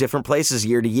 different places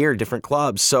year to year, different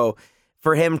clubs. So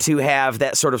for him to have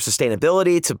that sort of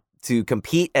sustainability, to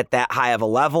compete at that high of a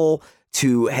level,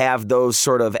 to have those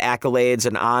sort of accolades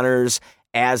and honors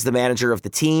as the manager of the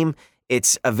team,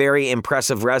 it's a very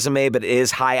impressive resume, but it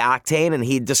is high octane. And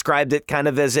he described it kind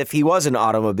of as if he was an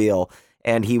automobile.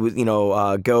 And he was,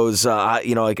 goes,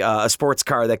 like a sports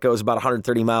car that goes about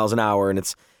 130 miles an hour. And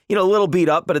it's, a little beat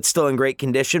up, but it's still in great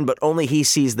condition. But only he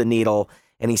sees the needle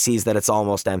and he sees that it's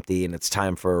almost empty and it's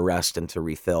time for a rest and to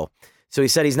refill. So he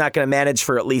said he's not going to manage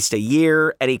for at least a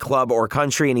year, any club or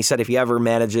country. And he said if he ever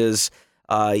manages,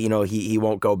 he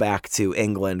won't go back to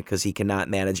England because he cannot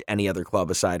manage any other club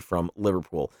aside from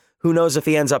Liverpool. Who knows if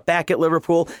he ends up back at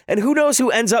Liverpool, and who knows who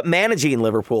ends up managing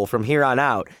Liverpool from here on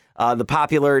out. The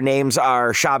popular names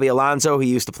are Xabi Alonso, who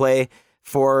used to play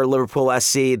for Liverpool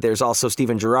SC. There's also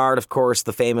Steven Gerrard, of course,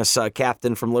 the famous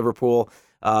captain from Liverpool,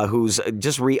 who's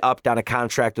just re-upped on a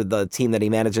contract with the team that he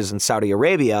manages in Saudi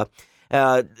Arabia.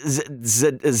 Zinedine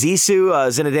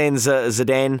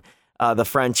Zidane, the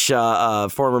French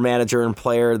former manager and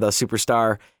player, the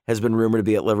superstar, has been rumored to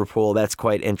be at Liverpool. That's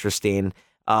quite interesting.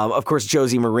 Of course,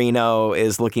 Jose Mourinho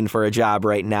is looking for a job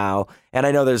right now. And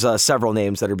I know there's several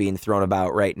names that are being thrown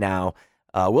about right now.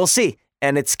 We'll see.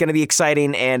 And it's going to be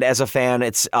exciting. And as a fan,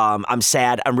 I'm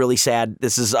sad. I'm really sad.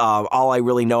 This is all I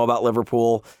really know about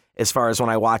Liverpool as far as when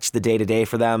I watch the day-to-day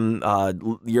for them.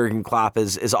 Jurgen Klopp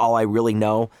is all I really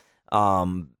know.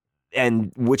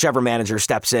 And whichever manager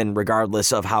steps in,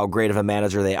 regardless of how great of a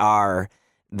manager they are,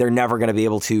 they're never going to be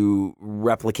able to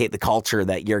replicate the culture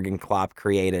that Jurgen Klopp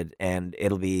created, and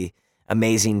it'll be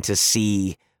amazing to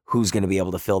see who's going to be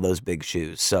able to fill those big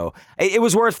shoes. So it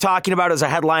was worth talking about as a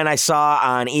headline I saw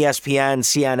on ESPN,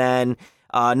 CNN.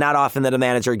 Not often that a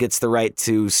manager gets the right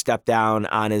to step down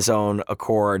on his own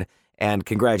accord. And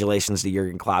congratulations to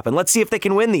Jurgen Klopp. And let's see if they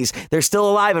can win these. They're still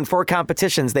alive in 4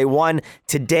 competitions. They won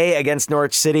today against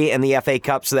Norwich City in the FA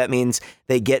Cup, so that means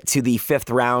they get to the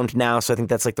 5th round now. So I think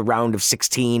that's like the round of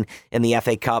 16 in the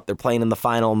FA Cup. They're playing in the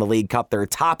final in the League Cup. They're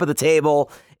top of the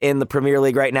table in the Premier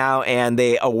League right now, and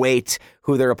they await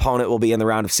who their opponent will be in the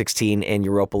round of 16 in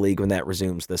Europa League when that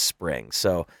resumes this spring.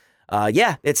 So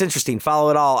yeah, it's interesting.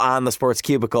 Follow it all on the Sports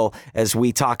Cubicle as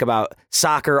we talk about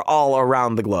soccer all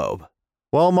around the globe.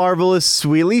 Well, Marvelous,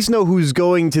 we at least know who's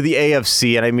going to the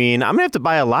AFC. And I mean, I'm going to have to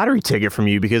buy a lottery ticket from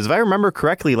you because if I remember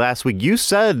correctly last week, you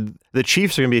said the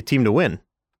Chiefs are going to be a team to win.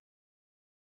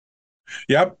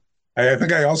 Yep. I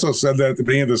think I also said that at the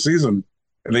beginning of the season.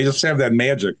 And they just have that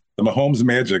magic, the Mahomes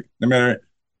magic. No matter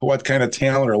what kind of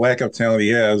talent or lack of talent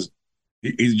he has,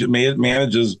 he just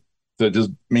manages to just,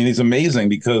 I mean, he's amazing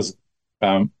because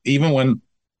even when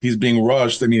he's being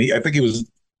rushed, I mean, I think he was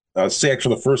sacked for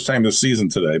the first time this season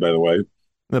today, by the way.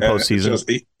 The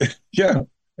postseason. Yeah.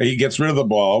 He gets rid of the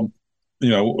ball,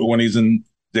 when he's in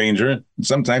danger. And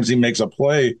sometimes he makes a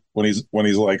play when he's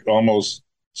like almost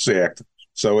sacked.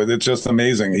 So it's just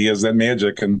amazing. He has that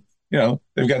magic, and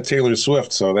they've got Taylor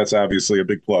Swift, so that's obviously a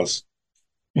big plus.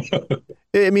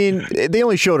 I mean, they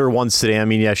only showed her once today. I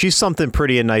mean, yeah, she's something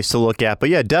pretty and nice to look at. But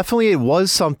yeah, definitely it was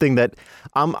something that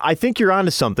I think you're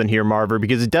onto something here, Marver,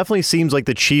 because it definitely seems like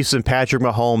the Chiefs and Patrick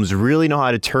Mahomes really know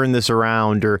how to turn this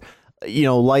around or,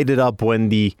 light it up when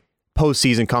the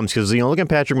postseason comes. Because, look at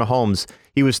Patrick Mahomes.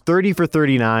 He was 30 for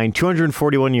 39,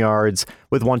 241 yards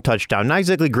with 1 touchdown. Not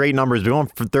exactly great numbers, but going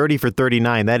for 30 for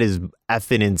 39, that is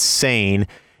effing insane.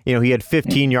 He had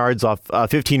 15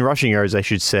 rushing yards, I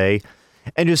should say.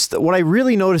 And just what I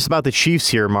really noticed about the Chiefs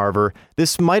here, Marver,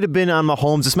 this might have been on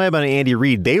Mahomes, this might have been on Andy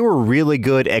Reid. They were really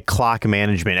good at clock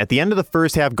management. At the end of the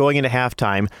first half, going into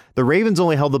halftime, the Ravens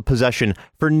only held the possession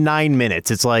for 9 minutes.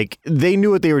 It's like they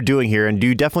knew what they were doing here. And do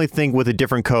you definitely think with a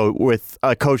different coach, with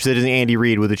a coach that isn't Andy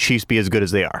Reid, would the Chiefs be as good as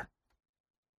they are?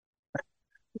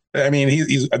 I mean,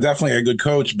 he's definitely a good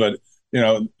coach, but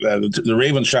the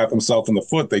Ravens shot themselves in the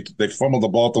foot. They fumbled the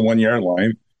ball at the 1 yard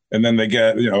line, and then they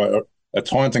get a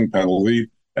taunting penalty,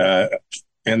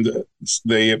 and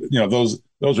they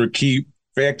those are key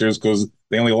factors because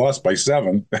they only lost by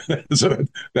 7. So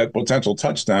that potential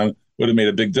touchdown would have made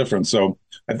a big difference. So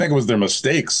I think it was their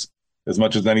mistakes as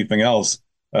much as anything else.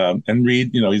 And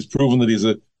Reid, he's proven that he's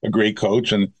a great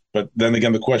coach. But then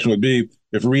again, the question would be,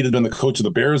 if Reid had been the coach of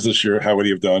the Bears this year, how would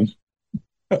he have done?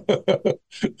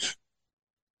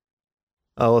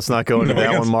 Oh, let's not go into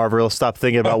that one, Marver. Let's stop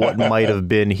thinking about what might have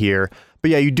been here.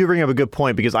 But yeah, you do bring up a good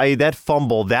point because that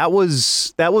fumble, that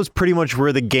was pretty much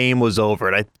where the game was over.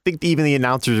 And I think even the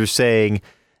announcers are saying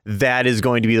that is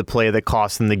going to be the play that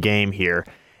cost them the game here.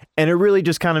 And it really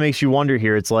just kind of makes you wonder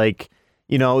here. It's like,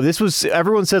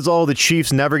 everyone says, oh, the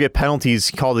Chiefs never get penalties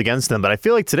called against them. But I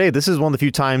feel like today, this is one of the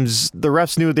few times the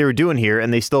refs knew what they were doing here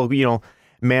and they still,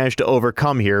 managed to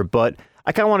overcome here. But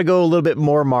I kind of want to go a little bit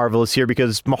more marvelous here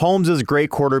because Mahomes is a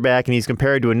great quarterback and he's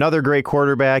compared to another great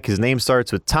quarterback. His name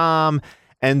starts with Tom,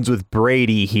 ends with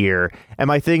Brady here. And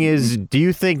my thing is, do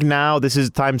you think now this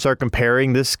is time to start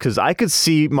comparing this? Because I could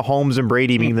see Mahomes and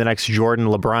Brady being the next Jordan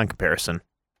LeBron comparison.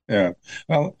 Yeah,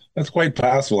 well, that's quite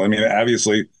possible. I mean,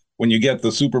 obviously, when you get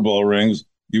the Super Bowl rings,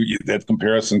 that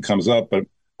comparison comes up. But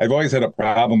I've always had a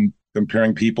problem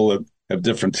comparing people that have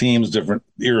different teams, different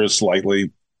eras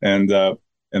slightly, and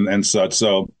such.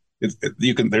 So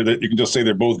you can just say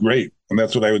they're both great, and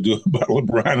that's what I would do about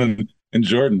LeBron and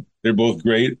Jordan. They're both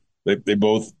great. They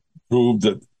both proved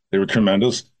that they were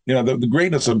tremendous. The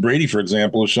greatness of Brady, for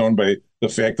example, is shown by the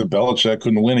fact that Belichick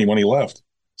couldn't win when he left.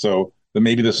 So then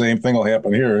maybe the same thing will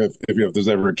happen here if there's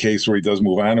ever a case where he does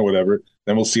move on or whatever.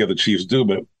 Then we'll see how the Chiefs do.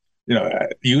 But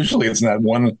usually it's not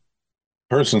one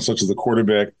person, such as the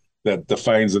quarterback, that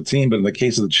defines the team. But in the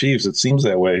case of the Chiefs, it seems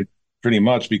that way pretty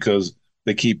much because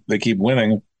they keep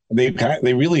winning. They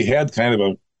really had kind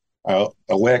of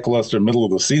a lackluster middle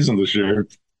of the season this year,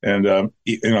 and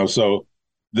so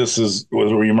this was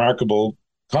a remarkable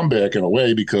comeback in a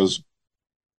way because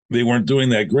they weren't doing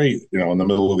that great, in the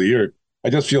middle of the year.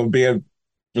 I just feel bad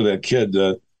for that kid,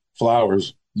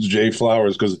 Flowers, Jay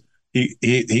Flowers, because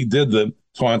he did the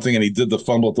taunting and he did the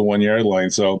fumble at the 1 yard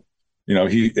line. So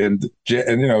these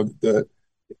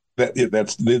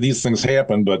things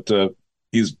happen, but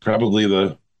he's probably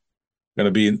going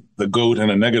to be the GOAT in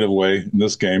a negative way in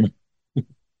this game. I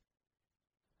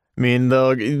mean,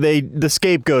 the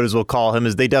scapegoat, as we'll call him,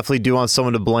 is they definitely do want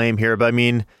someone to blame here. But I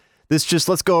mean,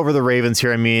 let's go over the Ravens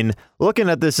here. I mean, looking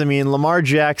at this, I mean, Lamar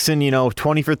Jackson,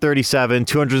 20 for 37,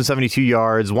 272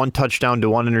 yards, 1 touchdown to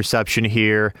 1 interception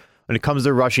here. When it comes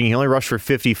to rushing, he only rushed for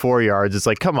 54 yards. It's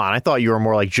like, come on, I thought you were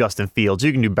more like Justin Fields.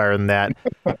 You can do better than that.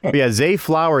 But yeah, Zay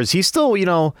Flowers, he's still,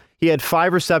 he had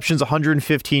 5 receptions,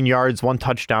 115 yards, 1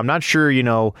 touchdown. I'm not sure, if you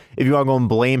want to go and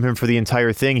blame him for the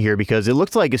entire thing here, because it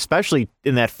looked like, especially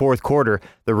in that fourth quarter,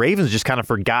 the Ravens just kind of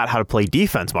forgot how to play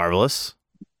defense. Marvelous.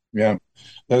 Yeah,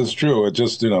 that is true. It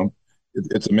just,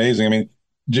 it's amazing. I mean,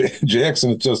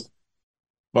 Jackson, it's just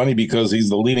funny because he's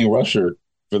the leading rusher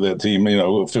for that team,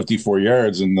 54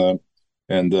 yards.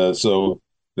 So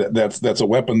that's a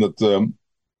weapon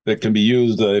that can be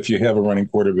used if you have a running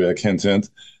quarterback, hint,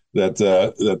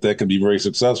 that can be very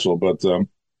successful. But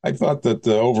I thought that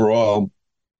overall,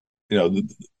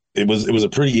 it was a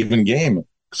pretty even game,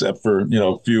 except for,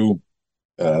 a few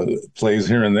plays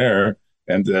here and there.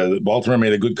 And Baltimore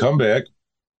made a good comeback,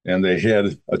 and they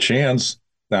had a chance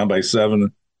down by 7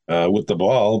 with the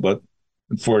ball. But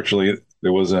unfortunately,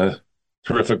 there was a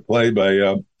terrific play by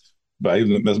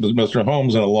Mr.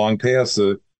 Holmes and a long pass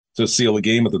to seal the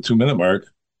game at the 2-minute mark,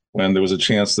 when there was a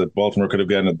chance that Baltimore could have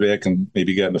gotten it back and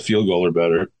maybe gotten a field goal or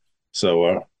better.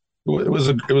 So it was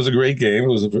a great game. It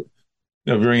was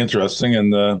very interesting,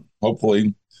 and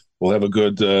hopefully we'll have a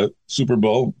good Super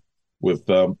Bowl with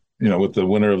the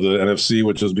winner of the NFC,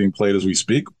 which is being played as we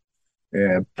speak,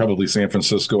 and probably San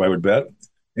Francisco, I would bet,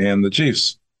 and the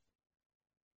Chiefs.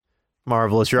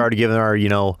 Marvelous. You're already giving our,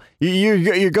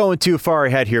 you're going too far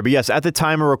ahead here. But yes, at the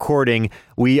time of recording,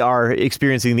 we are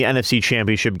experiencing the NFC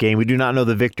Championship game. We do not know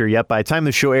the victor yet. By the time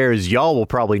the show airs, y'all will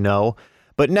probably know.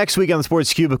 But next week on the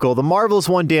Sports Cubicle, the marvelous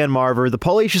one, Dan Marver, the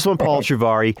Palacious one, Paul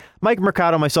Chiavari, Mike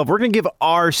Mercado, myself, we're going to give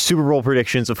our Super Bowl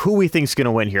predictions of who we think is going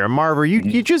to win here. And Marver,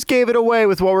 you just gave it away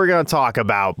with what we're going to talk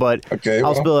about, but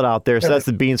I'll spill it out there. So that's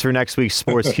the beans for next week's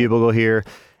Sports Cubicle here.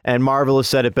 And Marvelous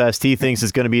said it best. He thinks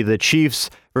it's going to be the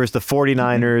Chiefs versus the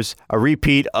 49ers, a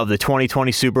repeat of the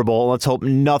 2020 Super Bowl. Let's hope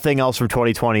nothing else from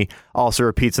 2020 also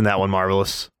repeats in that one,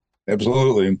 Marvelous.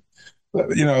 Absolutely.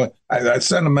 I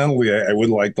sentimentally, I would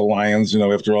like the Lions,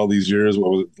 after all these years. What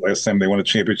was it, last time they won a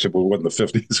championship? Was in the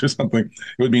 50s or something?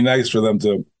 It would be nice for them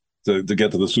to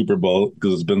get to the Super Bowl,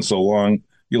 because it's been so long.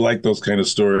 You like those kind of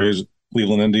stories,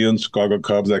 Cleveland Indians, Chicago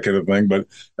Cubs, that kind of thing.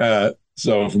 But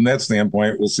so from that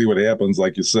standpoint, we'll see what happens.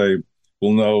 Like you say,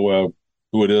 we'll know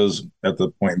who it is at the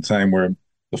point in time where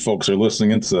the folks are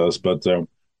listening into us. But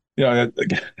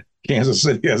Kansas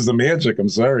City has the magic. I'm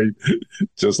sorry.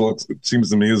 It seems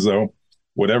to me as though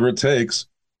whatever it takes,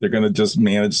 they're going to just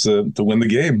manage to win the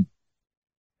game.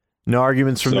 No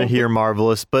arguments from here,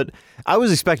 Marvelous. But I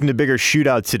was expecting a bigger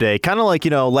shootout today. Kind of like,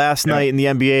 last night in the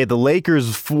NBA, the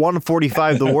Lakers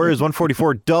 145, the Warriors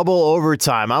 144, double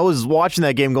overtime. I was watching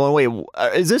that game going, wait,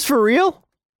 is this for real?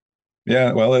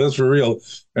 Yeah, well, it is for real.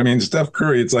 I mean, Steph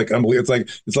Curry, it's like unbelievable.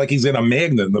 It's like he's in a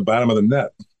magnet in the bottom of the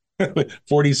net.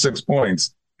 46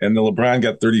 points. And the LeBron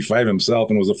got 35 himself,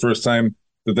 and it was the first time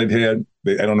that they'd had,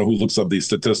 I don't know who looks up these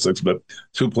statistics, but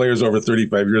 2 players over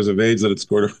 35 years of age that had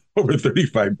scored over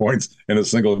 35 points in a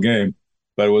single game.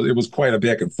 But it was quite a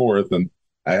back and forth. And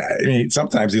I mean,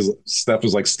 sometimes Steph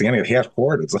is like standing at half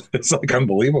court. It's like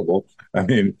unbelievable. I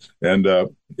mean, and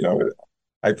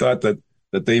I thought that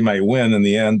they might win in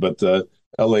the end, but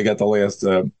LA got the last.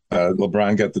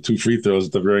 LeBron got the 2 free throws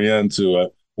at the very end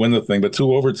to win the thing. But 2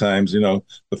 overtimes,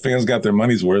 the fans got their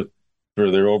money's worth for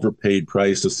their overpaid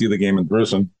price to see the game in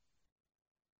person.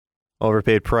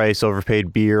 Overpaid price,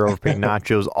 overpaid beer, overpaid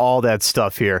nachos, all that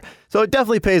stuff here. So it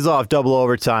definitely pays off, double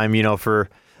overtime, for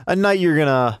a night you're going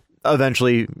to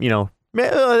eventually,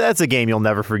 that's a game you'll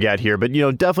never forget here. But,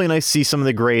 definitely nice to see some of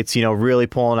the greats, really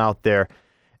pulling out there.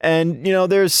 And,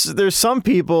 there's some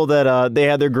people that they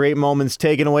had their great moments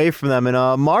taken away from them. And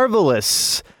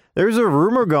Marvelous, there's a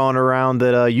rumor going around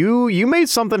that you made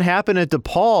something happen at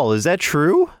DePaul. Is that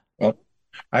true? Well,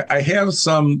 I have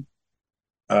some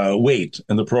weight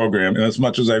in the program, and as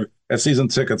much as I've had season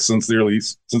tickets since the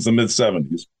mid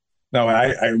 70s. Now, I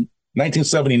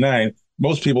 1979.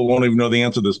 Most people won't even know the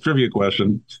answer to this trivia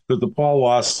question, because DePaul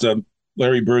lost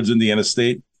Larry Bird's Indiana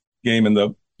State game in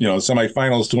the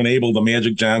semifinals to enable the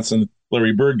Magic Johnson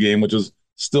Larry Bird game, which is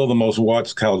still the most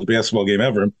watched college basketball game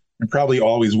ever, and probably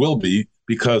always will be,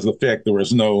 because of the fact there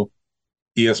was no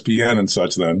ESPN and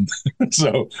such then.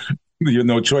 So you had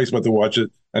no choice but to watch it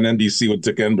on NBC with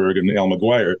Dick Enberg and Al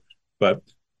McGuire. But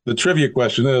the trivia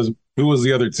question is, who was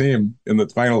the other team in the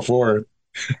Final Four?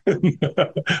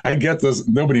 I get this.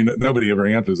 Nobody ever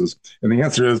answers this. And the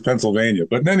answer is Pennsylvania.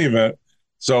 But in any event,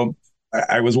 so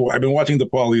I've been watching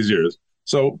DePaul these years.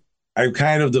 So I've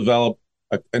kind of developed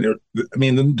I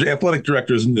mean, the athletic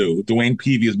director is new. Dwayne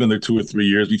Peavy has been there 2 or 3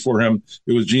 years. Before him,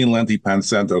 it was Jean Lenti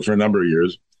Ponsento for a number of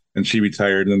years, and she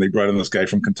retired. And then they brought in this guy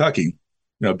from Kentucky,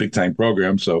 big time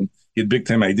program. So he had big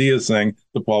time ideas, saying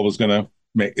DePaul was going to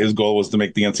make, his goal was to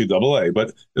make the NCAA.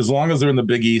 But as long as they're in the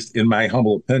Big East, in my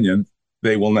humble opinion,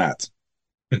 they will not.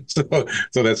 So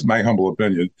that's my humble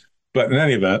opinion. But in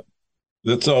any event,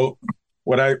 so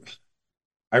what I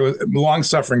was a long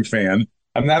suffering fan.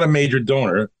 I'm not a major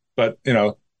donor, but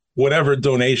whatever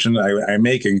donation I'm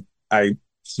making, I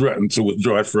threaten to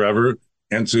withdraw it forever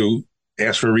and to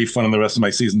ask for a refund on the rest of my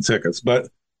season tickets. But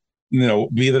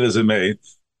be that as it may,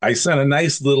 I sent a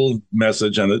nice little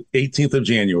message on the 18th of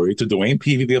January to Dwayne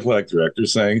Peavy, the athletic director,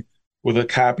 saying, with a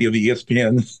copy of the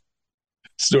ESPN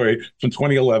story from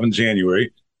 2011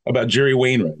 January about Jerry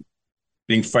Wainwright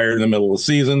being fired in the middle of the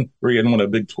season, where he hadn't won a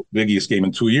Big East game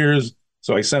in 2 years.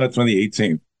 So I sent it to the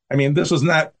 18th. I mean, this was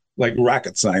not like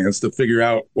rocket science to figure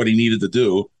out what he needed to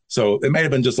do. So it might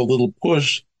have been just a little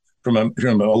push from a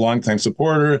longtime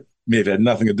supporter. May have had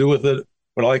nothing to do with it.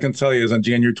 But all I can tell you is on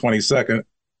January 22nd,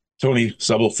 Tony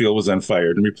Stubblefield was then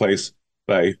fired and replaced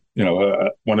by,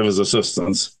 one of his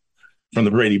assistants from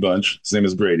the Brady bunch. His name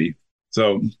is Brady.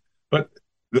 So, but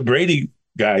the Brady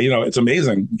guy, it's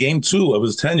amazing. Game 2 of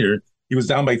his tenure, he was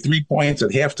down by 3 points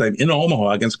at halftime in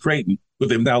Omaha against Creighton, who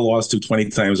they've now lost to 20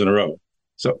 times in a row.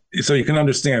 So you can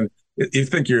understand, you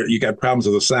think you got problems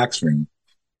with a Sox fan.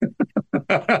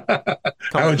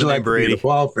 How would you like to be a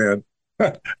DePaul fan?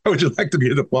 How would you like to be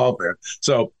a DePaul fan?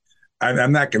 So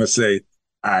I'm not going to say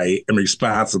I am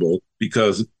responsible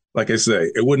because, like I say,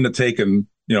 it wouldn't have taken,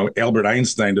 Albert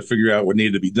Einstein to figure out what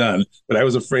needed to be done. But I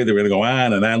was afraid they were going to go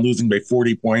on and on, losing by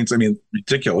 40 points. I mean,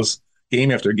 ridiculous. Game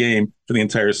after game for the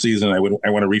entire season. I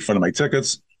want a refund of my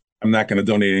tickets. I'm not going to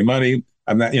donate any money.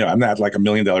 I'm not like $1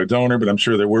 million donor, but I'm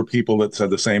sure there were people that said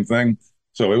the same thing.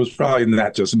 So it was probably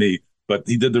not just me, but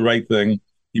he did the right thing.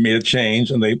 He made a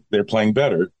change and they're playing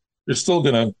better. They're still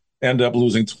going to end up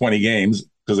losing 20 games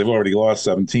because they've already lost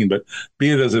 17, but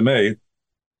be it as it may,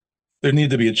 there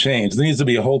needs to be a change. There needs to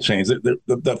be a whole change.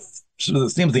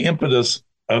 It seems the impetus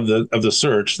of the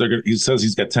search, he says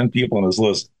he's got 10 people on his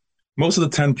list. Most of the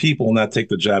 10 people will not take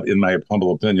the job, in my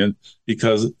humble opinion,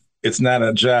 because it's not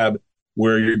a job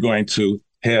where you're going to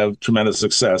have tremendous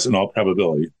success in all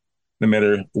probability, no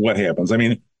matter what happens. I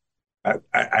mean,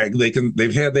 they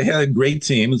had great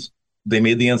teams. They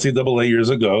made the NCAA years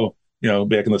ago,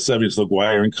 back in the 70s,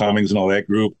 LaGuire and Cummings and all that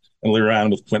group, and later on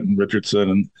with Quentin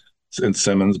Richardson and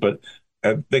Simmons. But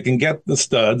they can get the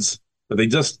studs, but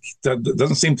it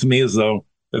doesn't seem to me as though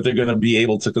that they're going to be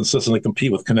able to consistently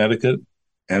compete with Connecticut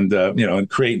and and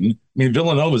Creighton. I mean,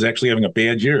 Villanova is actually having a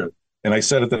bad year. And I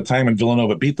said at the time when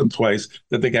Villanova beat them twice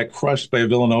that they got crushed by a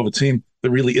Villanova team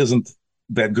that really isn't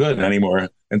that good anymore.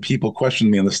 And people questioned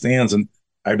me in the stands, and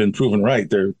I've been proven right.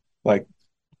 They're like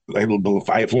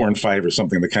 4-5 or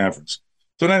something in the conference.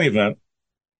 So in any event,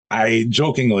 I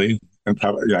jokingly, and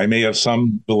probably I may have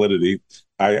some validity,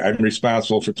 I'm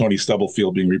responsible for Tony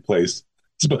Stubblefield being replaced.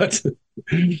 But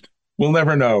we'll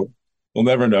never know. We'll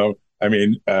never know. I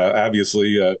mean,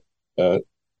 obviously,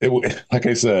 like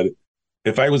I said,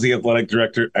 if I was the athletic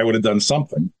director, I would have done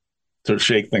something to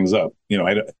shake things up.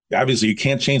 Obviously, you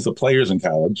can't change the players in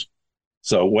college.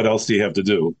 So what else do you have to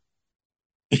do?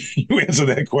 You answer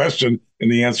that question,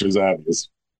 and the answer is obvious.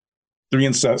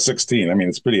 3-16. I mean,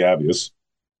 it's pretty obvious.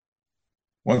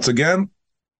 Once again,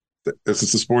 this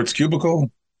is the Sports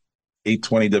Cubicle,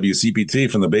 820 WCPT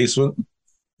from the basement.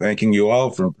 Thanking you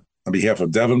all on behalf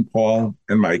of Devin, Paul,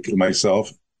 and Mike, and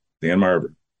myself, Dan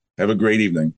Marver. Have a great evening.